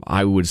him.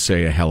 I would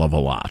say a hell of a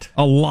lot.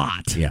 A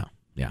lot. Yeah.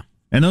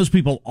 And those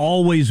people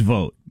always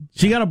vote.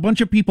 So you got a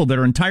bunch of people that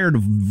are entire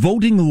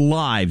voting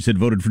lives that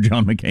voted for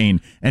John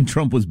McCain, and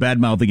Trump was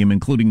bad-mouthing him,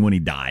 including when he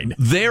died.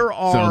 So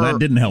that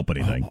didn't help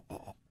anything.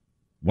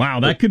 Wow,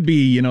 that could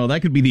be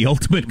the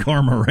ultimate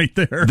karma right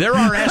there. There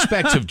are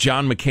aspects of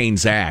John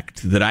McCain's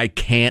act that I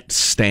can't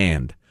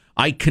stand.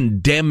 I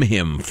condemn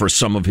him for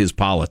some of his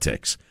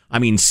politics. I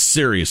mean,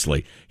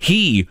 seriously.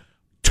 He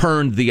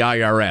turned the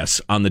IRS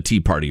on the Tea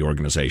Party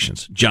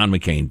organizations. John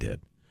McCain did.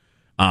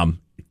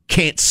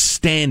 Can't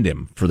stand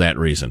him for that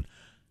reason.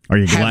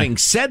 Having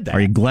said that,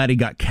 are you glad he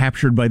got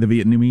captured by the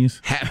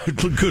Vietnamese?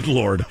 Good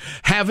Lord.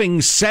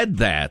 Having said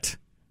that,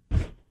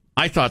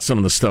 I thought some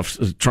of the stuff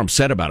Trump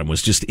said about him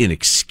was just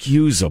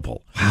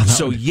inexcusable.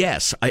 Wow,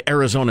 yes,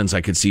 Arizonans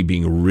I could see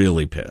being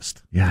really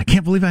pissed. Yeah, I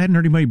can't believe I hadn't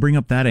heard anybody bring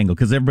up that angle,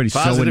 because everybody's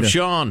Positive so into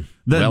Sean.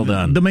 Well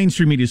done. The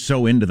mainstream media is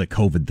so into the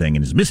COVID thing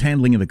and his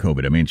mishandling of the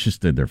COVID. I mean, it's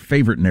just their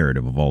favorite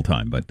narrative of all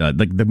time. But the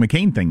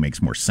McCain thing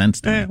makes more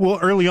sense to me. Well,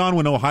 early on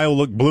when Ohio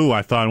looked blue,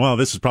 I thought, well,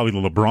 this is probably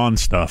the LeBron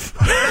stuff.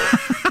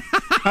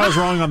 I was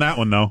wrong on that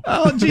one, though.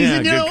 Oh, geez,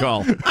 yeah, good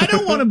call. I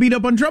don't want to beat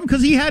up on Trump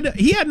because he had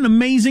an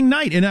amazing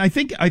night, and I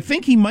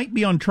think he might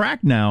be on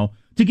track now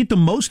to get the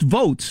most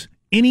votes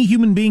any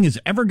human being has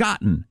ever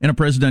gotten in a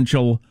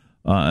presidential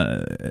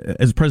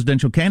as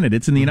presidential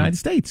candidates in the United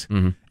States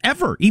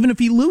ever, even if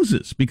he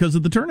loses because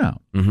of the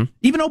turnout.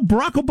 Even though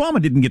Barack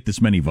Obama didn't get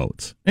this many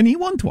votes, and he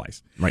won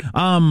twice. Right.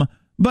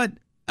 But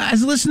I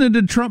was listening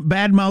to Trump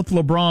badmouth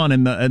LeBron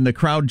and the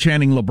crowd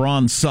chanting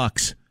 "LeBron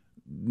sucks"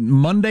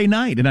 Monday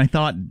night, and I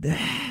thought,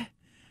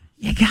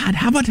 yeah, God,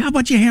 how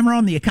about you hammer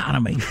on the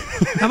economy?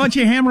 How about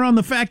you hammer on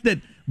the fact that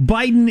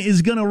Biden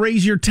is going to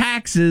raise your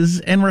taxes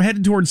and we're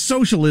headed towards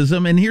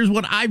socialism, and here's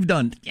what I've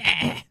done.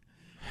 Yeah.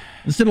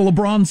 Instead of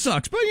LeBron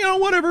sucks, but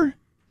whatever.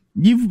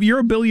 You're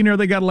a billionaire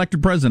that got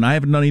elected president. I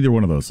haven't done either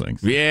one of those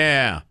things.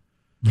 Yeah.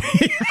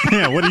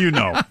 Yeah, what do you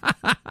know?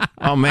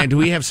 Oh, man, do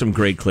we have some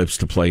great clips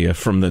to play you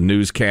from the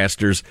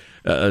newscasters?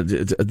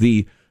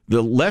 The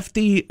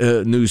lefty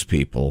news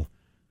people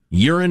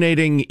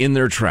urinating in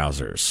their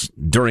trousers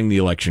during the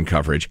election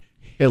coverage.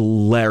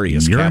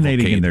 Hilarious.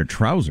 Urinating in their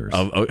trousers.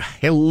 A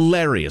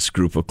hilarious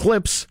group of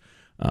clips.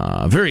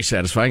 Very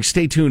satisfying.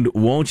 Stay tuned,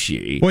 won't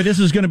ye? Boy, this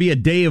is going to be a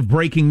day of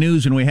breaking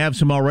news, and we have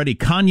some already.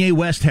 Kanye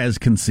West has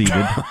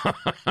conceded.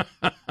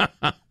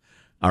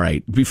 All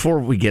right, before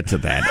we get to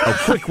that, a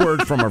quick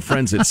word from our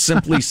friends at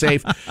Simply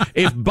Safe.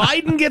 If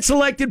Biden gets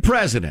elected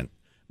president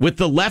with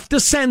the left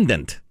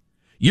ascendant,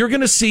 you're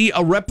going to see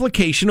a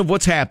replication of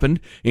what's happened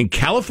in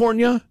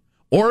California,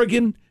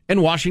 Oregon,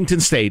 and Washington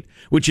State,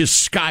 which is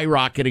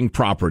skyrocketing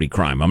property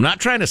crime. I'm not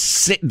trying to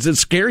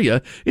scare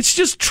you. It's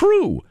just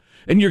true.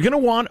 And you're going to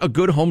want a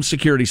good home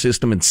security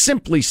system, and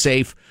Simply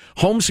Safe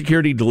Home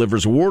Security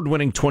delivers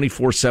award-winning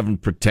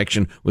 24/7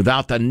 protection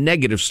without the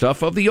negative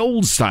stuff of the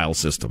old-style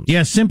systems.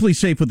 Yeah, Simply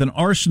Safe with an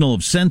arsenal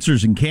of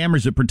sensors and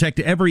cameras that protect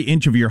every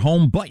inch of your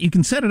home, but you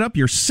can set it up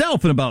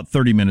yourself in about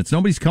 30 minutes.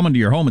 Nobody's coming to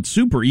your home. It's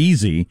super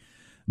easy.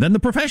 Then the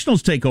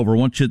professionals take over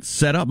once it's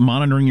set up,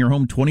 monitoring your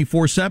home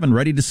 24/7,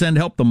 ready to send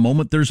help the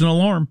moment there's an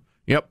alarm.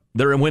 Yep,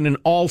 they're winning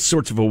all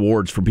sorts of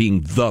awards for being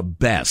the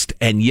best.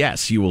 And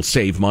yes, you will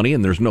save money,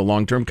 and there's no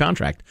long-term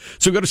contract.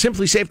 So go to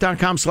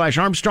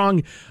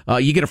simplysafe.com/Armstrong.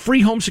 You get a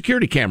free home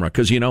security camera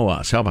because you know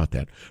us. How about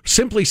that?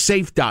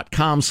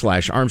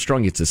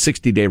 Simplysafe.com/Armstrong. It's a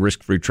 60-day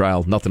risk-free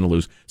trial. Nothing to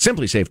lose.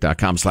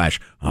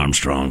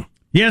 Simplysafe.com/Armstrong.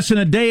 Yes, in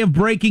a day of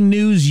breaking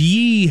news,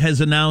 Yee has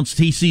announced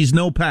he sees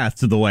no path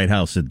to the White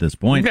House at this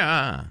point.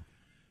 Yeah.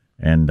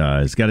 And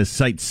has got his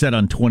sights set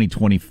on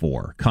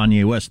 2024.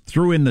 Kanye West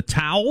threw in the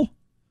towel.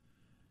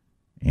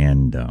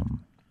 And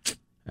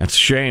that's a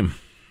shame.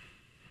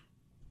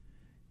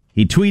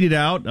 He tweeted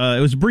out, it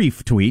was a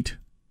brief tweet.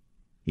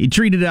 He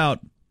tweeted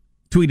out,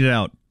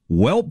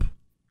 "Welp,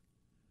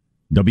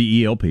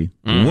 W-E-L-P,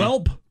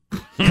 Welp,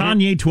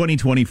 Kanye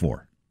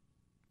 2024."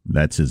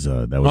 That's his,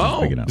 that was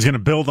his big announcement. He's going to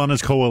build on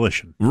his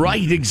coalition.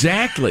 Right,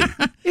 exactly.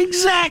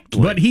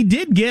 Exactly. But he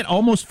did get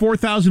almost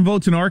 4,000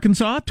 votes in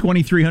Arkansas,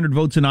 2,300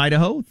 votes in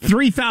Idaho,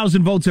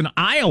 3,000 votes in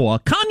Iowa.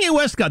 Kanye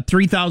West got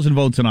 3,000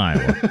 votes in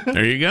Iowa.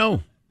 There you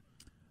go.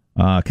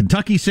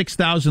 Kentucky,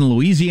 6,000,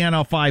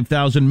 Louisiana,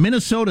 5,000,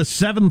 Minnesota,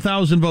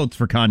 7,000 votes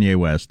for Kanye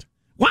West.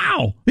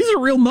 Wow, these are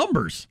real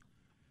numbers.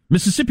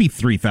 Mississippi,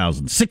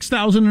 3,000,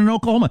 6,000 in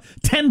Oklahoma,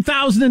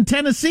 10,000 in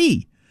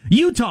Tennessee.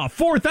 Utah,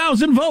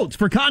 4,000 votes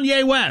for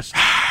Kanye West.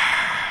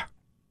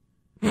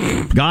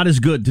 God is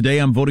good. Today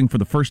I'm voting for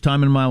the first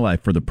time in my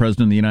life for the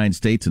President of the United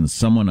States and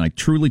someone I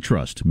truly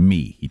trust,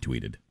 me, he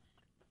tweeted.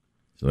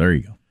 So there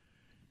you go.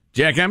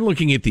 Jack, I'm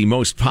looking at the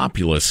most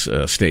populous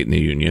state in the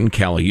union,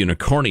 Cali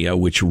Unicornia,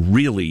 which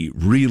really,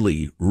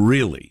 really,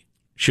 really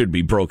should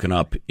be broken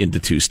up into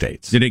two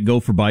states. Did it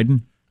go for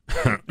Biden?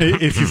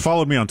 If you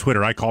followed me on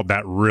Twitter, I called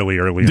that really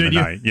early in the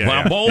night. Yeah,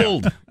 well,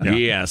 bold. Yeah.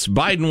 Yes.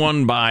 Biden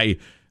won by,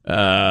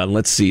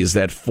 let's see, is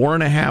that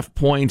 4.5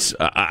 points?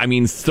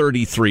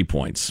 33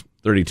 points,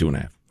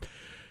 32.5.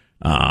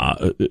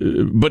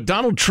 But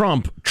Donald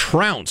Trump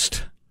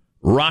trounced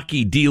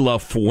Rocky De La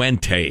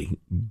Fuente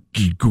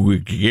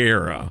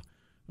Guerra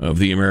of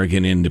the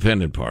American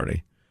Independent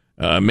Party.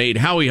 Made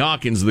Howie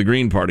Hawkins of the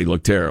Green Party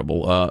look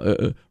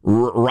terrible.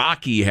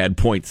 Rocky had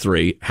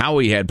 0.3.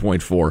 Howie had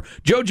 0.4.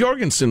 Joe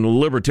Jorgensen, the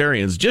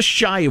Libertarians, just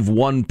shy of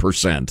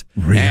 1%.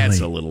 Really? That's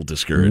a little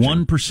discouraging.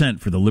 1%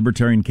 for the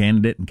Libertarian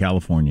candidate in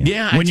California.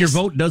 Yeah, when your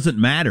vote doesn't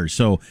matter,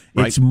 so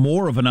it's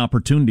more of an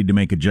opportunity to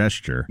make a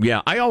gesture.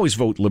 Yeah, I always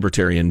vote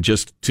Libertarian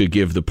just to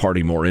give the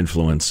party more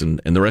influence and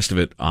the rest of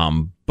it.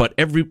 But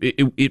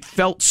it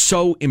felt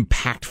so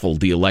impactful,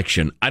 the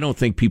election. I don't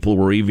think people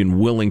were even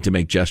willing to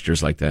make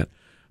gestures like that.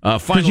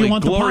 Finally,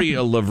 Gloria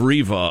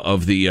Lavriva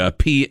of the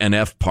P and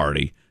F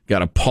party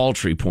got a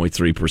paltry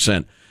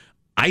 0.3%.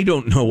 I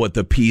don't know what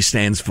the P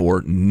stands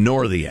for,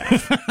 nor the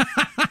F.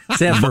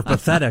 Stands for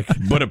pathetic.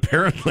 But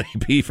apparently,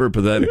 P for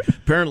pathetic.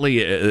 Apparently,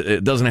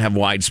 it doesn't have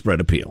widespread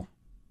appeal.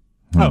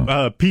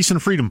 Peace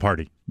and Freedom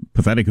Party.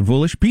 Pathetic and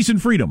foolish. Peace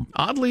and freedom.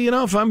 Oddly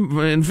enough, I'm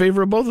in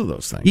favor of both of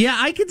those things. Yeah,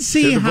 I could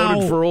see Should've how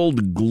voted for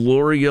old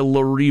Gloria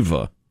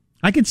Lavriva.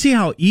 I could see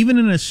how even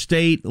in a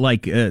state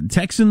like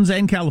Texans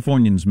and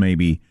Californians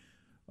maybe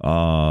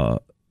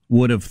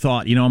would have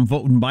thought, I'm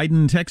voting Biden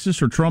in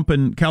Texas or Trump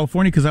in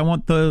California because I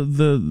want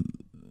the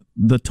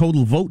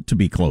total vote to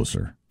be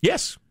closer.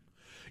 Yes.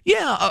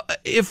 Yeah,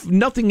 if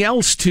nothing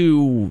else,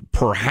 to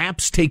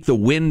perhaps take the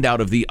wind out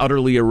of the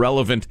utterly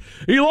irrelevant,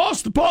 he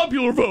lost the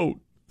popular vote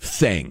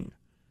thing.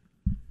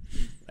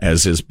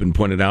 As has been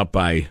pointed out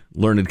by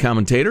learned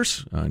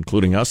commentators,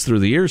 including us through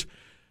the years,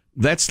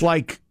 that's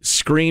like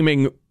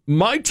screaming,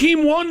 my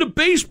team won the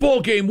baseball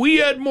game, we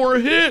had more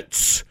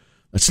hits.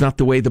 That's not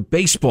the way the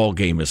baseball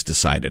game is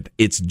decided.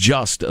 It's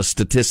just a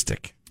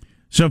statistic.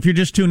 So if you're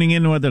just tuning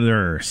in, whether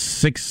there are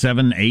 6,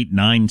 7, 8,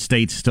 9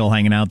 states still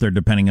hanging out there,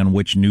 depending on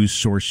which news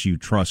source you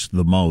trust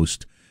the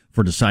most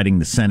for deciding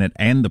the Senate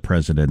and the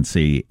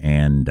presidency,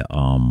 and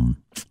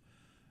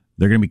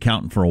They're going to be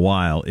counting for a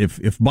while. If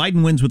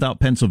Biden wins without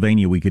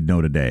Pennsylvania, we could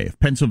know today. If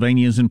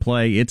Pennsylvania is in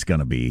play, it's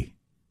going to be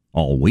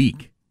all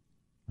week.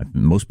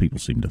 Most people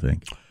seem to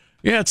think.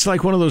 Yeah, it's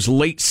like one of those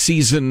late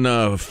season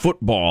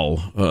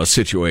football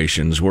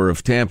situations where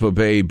if Tampa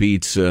Bay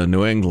beats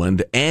New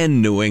England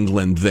and New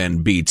England then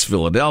beats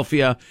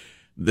Philadelphia,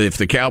 if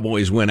the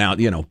Cowboys win out,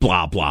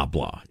 blah, blah,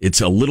 blah.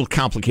 It's a little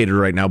complicated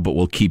right now, but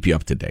we'll keep you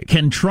up to date.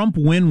 Can Trump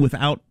win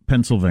without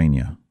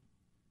Pennsylvania?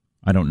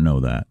 I don't know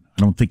that.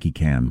 I don't think he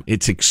can.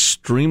 It's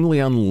extremely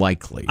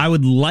unlikely. I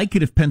would like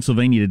it if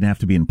Pennsylvania didn't have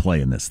to be in play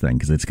in this thing,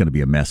 because it's going to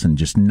be a mess and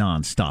just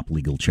nonstop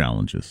legal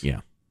challenges. Yeah.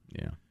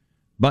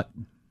 But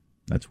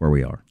that's where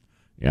we are.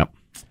 Yep.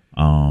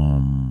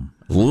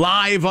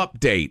 Live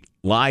update,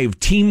 live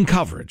team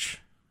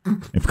coverage.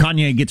 If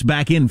Kanye gets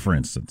back in, for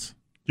instance.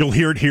 You'll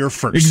hear it here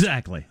first.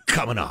 Exactly.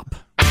 Coming up.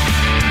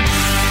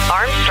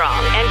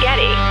 Armstrong and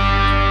Getty.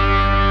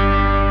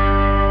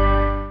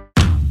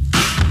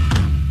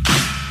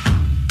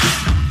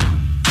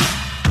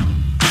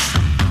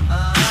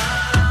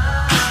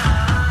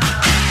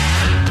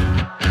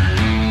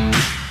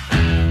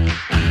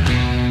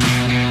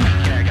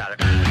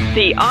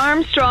 The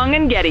Armstrong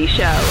and Getty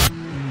Show. I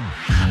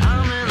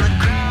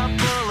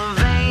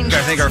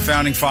think our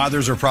founding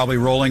fathers are probably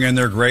rolling in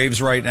their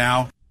graves right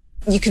now.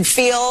 You can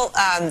feel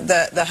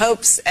the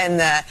hopes and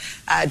the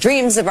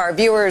dreams of our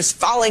viewers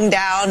falling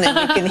down, and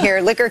you can hear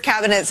liquor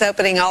cabinets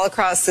opening all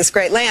across this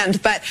great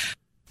land. But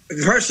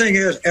the first thing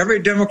is every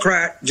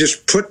Democrat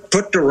just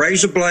put the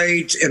razor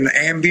blades and the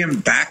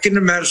Ambien back in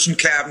the medicine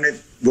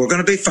cabinet. We're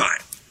going to be fine.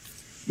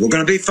 We're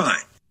going to be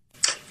fine.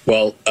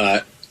 Well,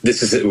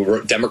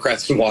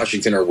 Democrats in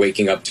Washington are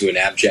waking up to an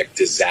abject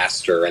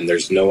disaster, and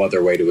there's no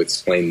other way to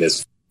explain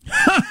this.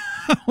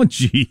 Oh,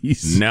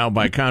 jeez. Now,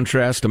 by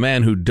contrast, a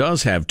man who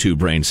does have two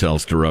brain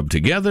cells to rub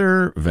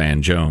together,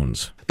 Van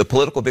Jones. The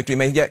political victory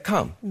may yet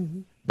come.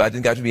 Mm-hmm. But I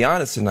think I have to be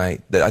honest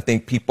tonight that I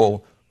think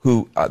people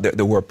who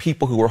there were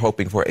people who were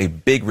hoping for a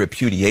big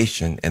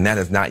repudiation, and that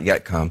has not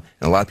yet come.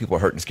 And a lot of people are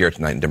hurt and scared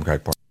tonight in the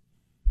Democratic Party.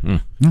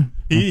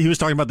 He was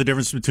talking about the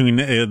difference between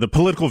the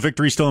political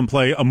victory still in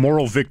play, a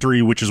moral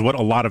victory, which is what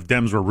a lot of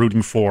Dems were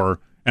rooting for.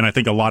 And I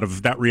think a lot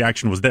of that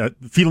reaction was that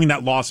feeling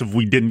that loss of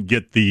we didn't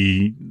get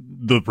the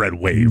red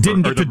wave,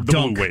 didn't get the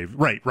dunk. blue wave.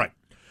 Right.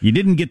 You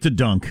didn't get to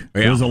dunk.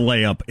 Yeah. It was a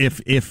layup,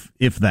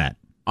 if that.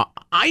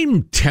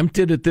 I'm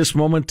tempted at this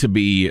moment to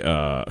be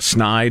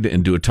snide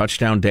and do a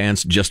touchdown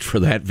dance just for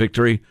that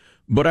victory.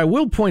 But I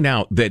will point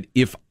out that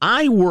if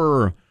I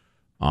were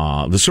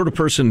the sort of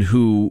person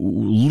who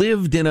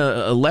lived in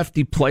a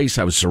lefty place,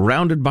 I was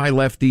surrounded by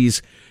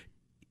lefties,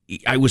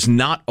 I was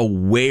not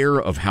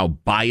aware of how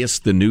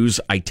biased the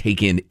news I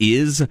take in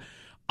is,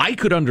 I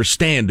could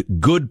understand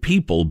good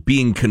people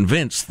being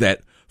convinced that,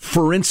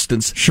 for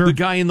instance, the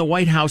guy in the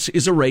White House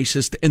is a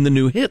racist and the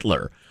new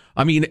Hitler.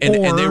 I mean,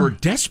 and they were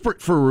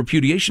desperate for a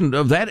repudiation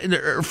of that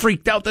and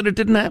freaked out that it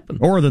didn't happen.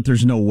 Or that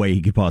there's no way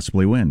he could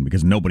possibly win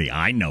because nobody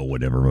I know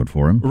would ever vote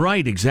for him.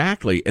 Right,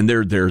 exactly. And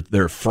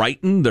they're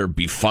frightened, they're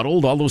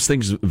befuddled, all those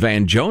things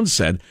Van Jones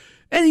said.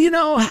 And,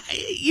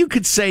 you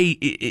could say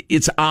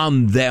it's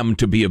on them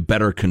to be a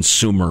better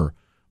consumer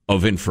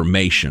of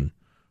information.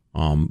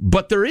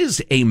 But there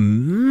is a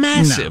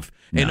massive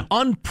and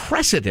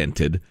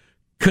unprecedented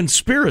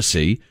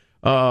conspiracy,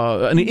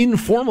 an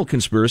informal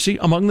conspiracy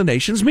among the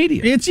nation's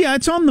media.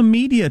 It's on the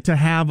media to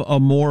have a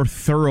more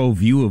thorough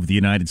view of the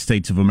United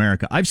States of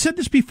America. I've said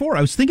this before.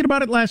 I was thinking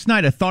about it last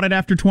night. I thought it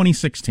after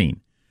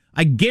 2016.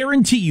 I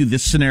guarantee you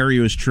this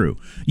scenario is true.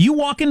 You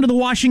walk into the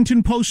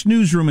Washington Post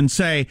newsroom and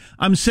say,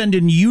 I'm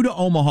sending you to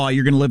Omaha.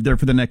 You're going to live there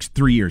for the next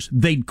 3 years.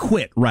 They'd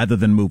quit rather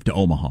than move to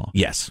Omaha.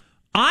 Yes.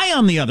 I,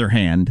 on the other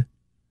hand,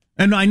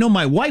 and I know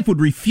my wife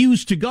would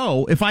refuse to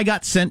go if I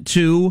got sent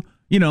to,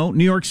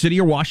 New York City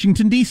or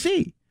Washington,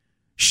 D.C.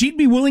 She'd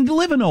be willing to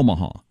live in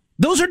Omaha.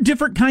 Those are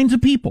different kinds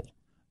of people.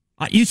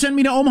 You send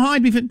me to Omaha,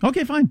 I'd be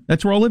okay, fine.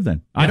 That's where I'll live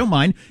then. Yeah. I don't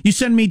mind. You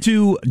send me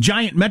to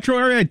giant metro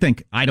area, I'd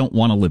think, I don't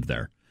want to live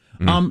there.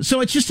 So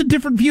it's just a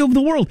different view of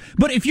the world.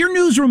 But if your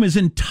newsroom is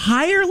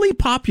entirely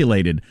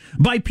populated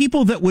by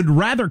people that would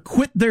rather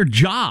quit their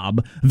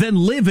job than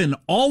live in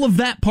all of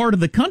that part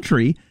of the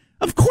country,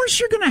 of course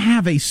you're going to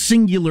have a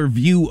singular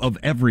view of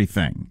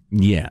everything.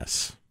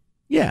 Yes.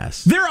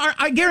 There are,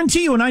 I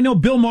guarantee you, and I know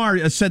Bill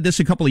Maher said this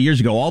a couple of years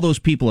ago, all those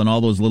people in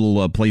all those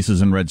little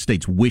places in red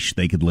states wish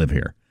they could live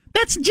here.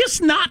 That's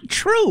just not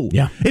true.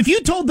 Yeah. If you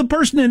told the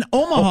person in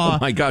Omaha... Oh,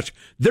 my gosh.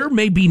 There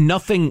may be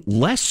nothing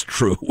less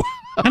true.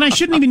 And I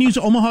shouldn't even use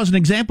Omaha as an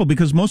example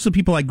because most of the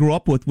people I grew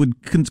up with would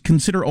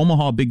consider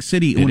Omaha a big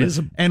city. It is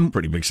a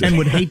pretty big city. And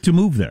would hate to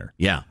move there.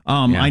 Yeah.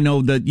 I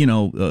know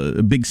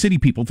that, big city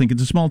people think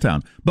it's a small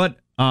town. But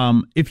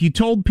if you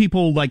told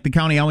people like the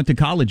county I went to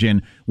college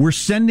in, we're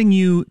sending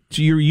you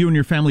and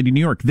your family to New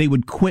York, they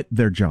would quit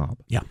their job.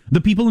 Yeah.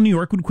 The people in New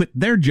York would quit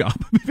their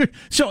job.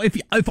 So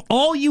if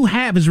all you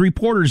have is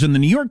reporters in the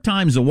New York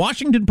Times, the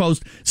Washington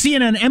Post,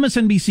 CNN,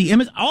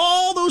 MSNBC,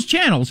 all those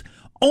channels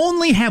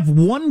only have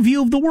one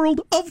view of the world,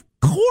 of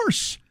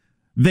course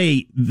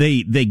they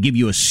give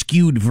you a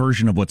skewed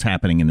version of what's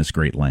happening in this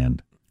great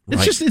land.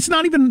 It's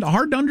not even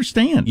hard to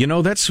understand. You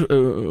know, that's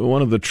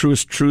one of the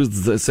truest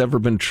truths that's ever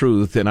been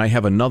truth, and I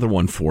have another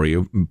one for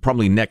you,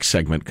 probably next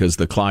segment, because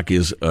the clock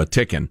is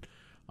ticking.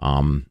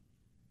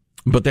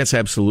 But that's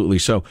absolutely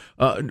so.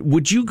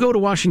 Would you go to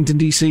Washington,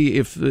 D.C.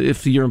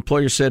 if your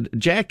employer said,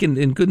 Jack,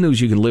 in good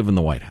news, you can live in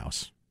the White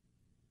House?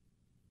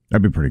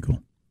 That'd be pretty cool.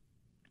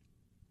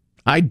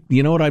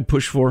 You know what I'd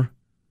push for?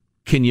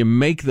 Can you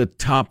make the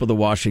top of the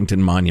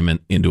Washington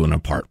Monument into an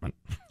apartment?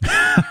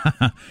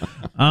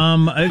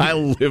 I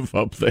live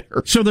up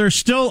there. So there's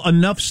still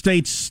enough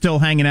states still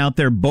hanging out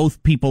there.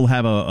 Both people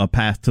have a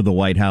path to the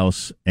White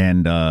House,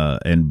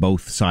 and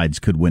both sides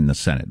could win the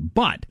Senate.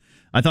 But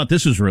I thought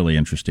this was really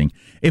interesting.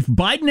 If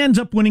Biden ends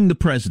up winning the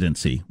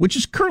presidency, which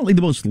is currently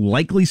the most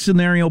likely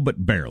scenario,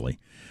 but barely,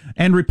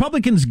 and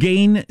Republicans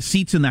gain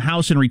seats in the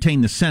House and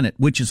retain the Senate,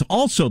 which is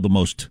also the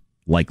most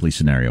likely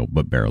scenario,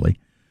 but barely,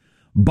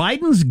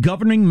 Biden's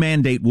governing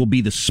mandate will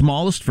be the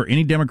smallest for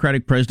any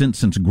Democratic president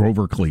since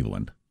Grover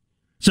Cleveland.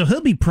 So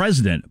he'll be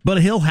president,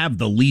 but he'll have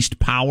the least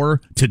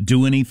power to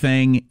do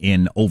anything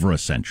in over a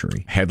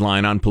century.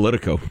 Headline on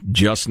Politico,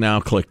 just now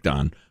clicked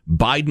on.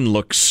 Biden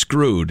looks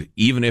screwed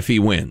even if he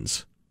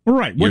wins.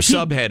 Right. Your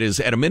subhead is,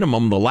 at a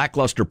minimum, the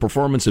lackluster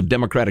performance of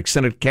Democratic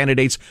Senate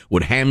candidates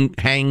would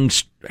hamstring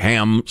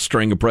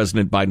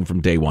President Biden from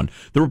day one.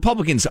 The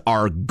Republicans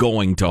are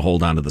going to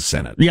hold on to the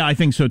Senate. Yeah, I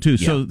think so, too.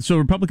 Yeah. So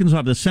Republicans will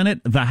have the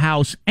Senate, the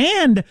House,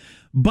 and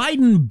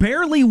Biden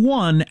barely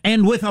won,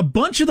 and with a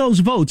bunch of those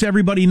votes,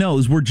 everybody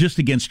knows were just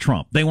against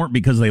Trump. They weren't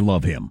because they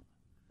love him.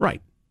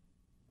 Right.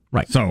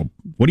 So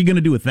what are you going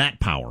to do with that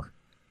power?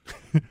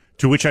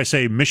 To which I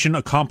say, mission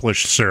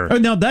accomplished, sir.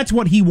 No, that's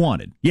what he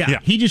wanted. Yeah.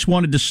 He just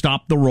wanted to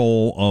stop the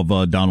role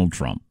of Donald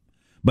Trump.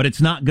 But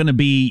it's not going to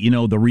be,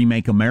 the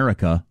remake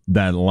America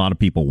that a lot of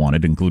people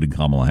wanted, including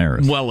Kamala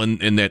Harris. Well,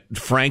 and that,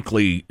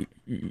 frankly,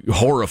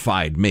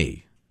 horrified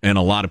me and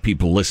a lot of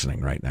people listening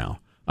right now.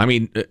 I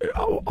mean,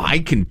 I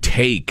can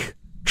take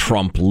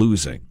Trump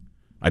losing.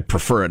 I'd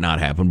prefer it not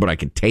happen, but I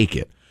can take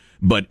it.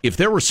 But if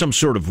there was some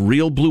sort of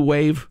real blue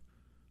wave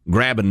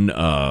grabbing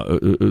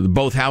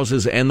both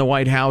houses and the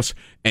White House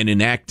and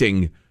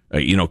enacting,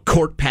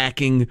 court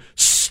packing,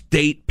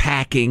 state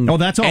packing. Oh,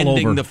 that's all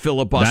ending over. The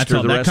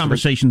filibuster. That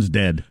conversation's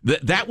dead.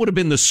 That would have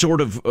been the sort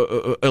of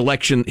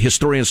election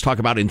historians talk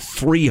about in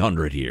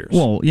 300 years.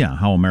 Well, yeah,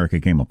 how America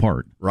came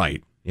apart.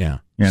 Right. Yeah.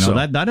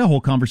 That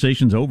whole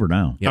conversation's over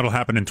now. That'll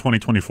happen in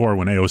 2024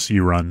 when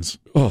AOC runs.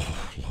 Oh,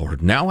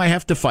 Lord. Now I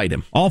have to fight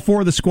him. All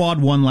four of the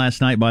squad won last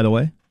night, by the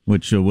way,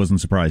 which wasn't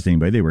a surprise to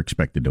anybody. They were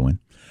expected to win.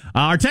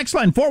 Our text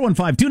line,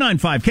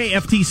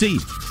 415-295-KFTC.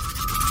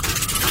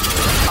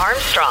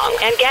 Armstrong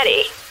and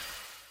Getty.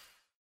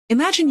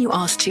 Imagine you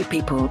ask two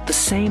people the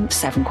same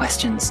 7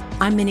 questions.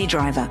 I'm Minnie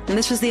Driver, and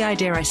this was the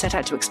idea I set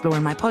out to explore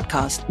in my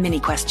podcast, Mini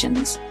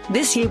Questions.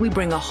 This year, we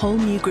bring a whole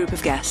new group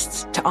of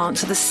guests to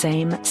answer the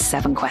same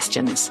 7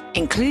 questions,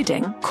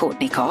 including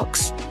Courtney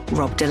Cox,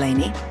 Rob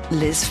Delaney,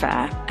 Liz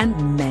Phair,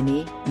 and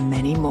many,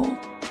 many more.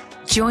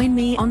 Join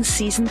me on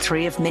Season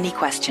 3 of Mini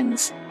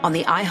Questions on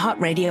the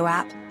iHeartRadio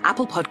app,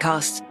 Apple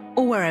Podcasts,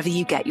 or wherever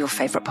you get your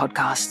favorite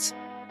podcasts.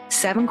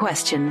 7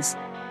 questions,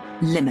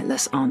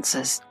 limitless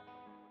answers.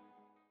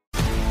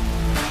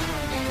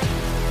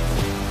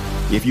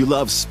 If you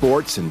love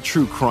sports and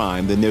true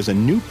crime, then there's a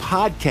new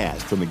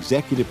podcast from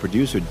executive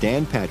producer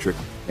Dan Patrick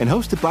and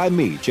hosted by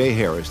me, Jay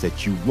Harris,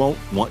 that you won't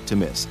want to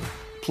miss.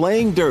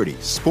 Playing Dirty: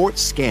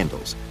 Sports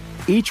Scandals.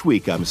 Each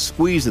week, I'm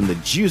squeezing the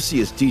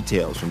juiciest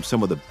details from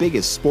some of the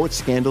biggest sports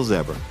scandals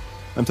ever.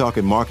 I'm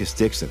talking Marcus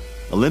Dixon,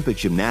 Olympic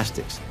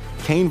gymnastics,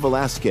 Cain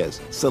Velasquez,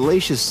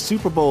 salacious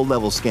Super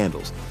Bowl-level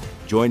scandals.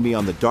 Join me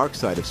on the dark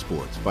side of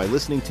sports by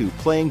listening to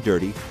Playing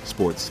Dirty: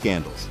 Sports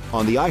Scandals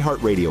on the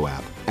iHeartRadio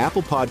app,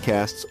 Apple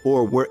Podcasts,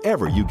 or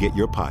wherever you get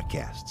your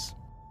podcasts.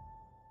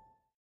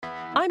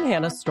 I'm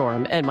Hannah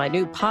Storm, and my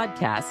new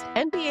podcast,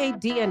 NBA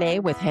DNA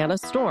with Hannah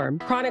Storm,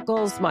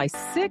 chronicles my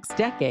 6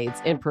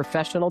 decades in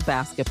professional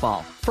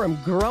basketball. From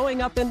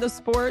growing up in the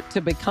sport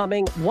to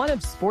becoming one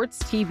of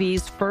sports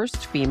TV's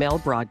first female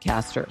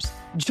broadcasters.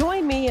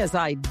 Join me as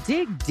I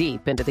dig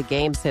deep into the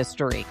game's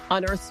history,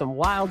 unearth some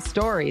wild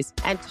stories,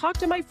 and talk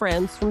to my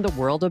friends from the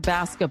world of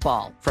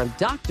basketball, from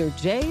Dr.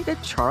 J to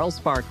Charles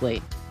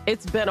Barkley.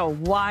 It's been a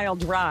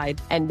wild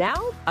ride, and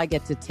now I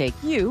get to take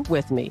you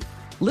with me.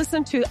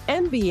 Listen to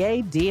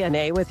NBA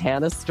DNA with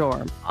Hannah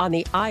Storm on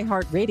the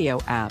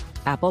iHeartRadio app,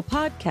 Apple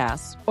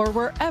Podcasts, or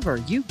wherever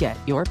you get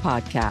your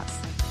podcasts.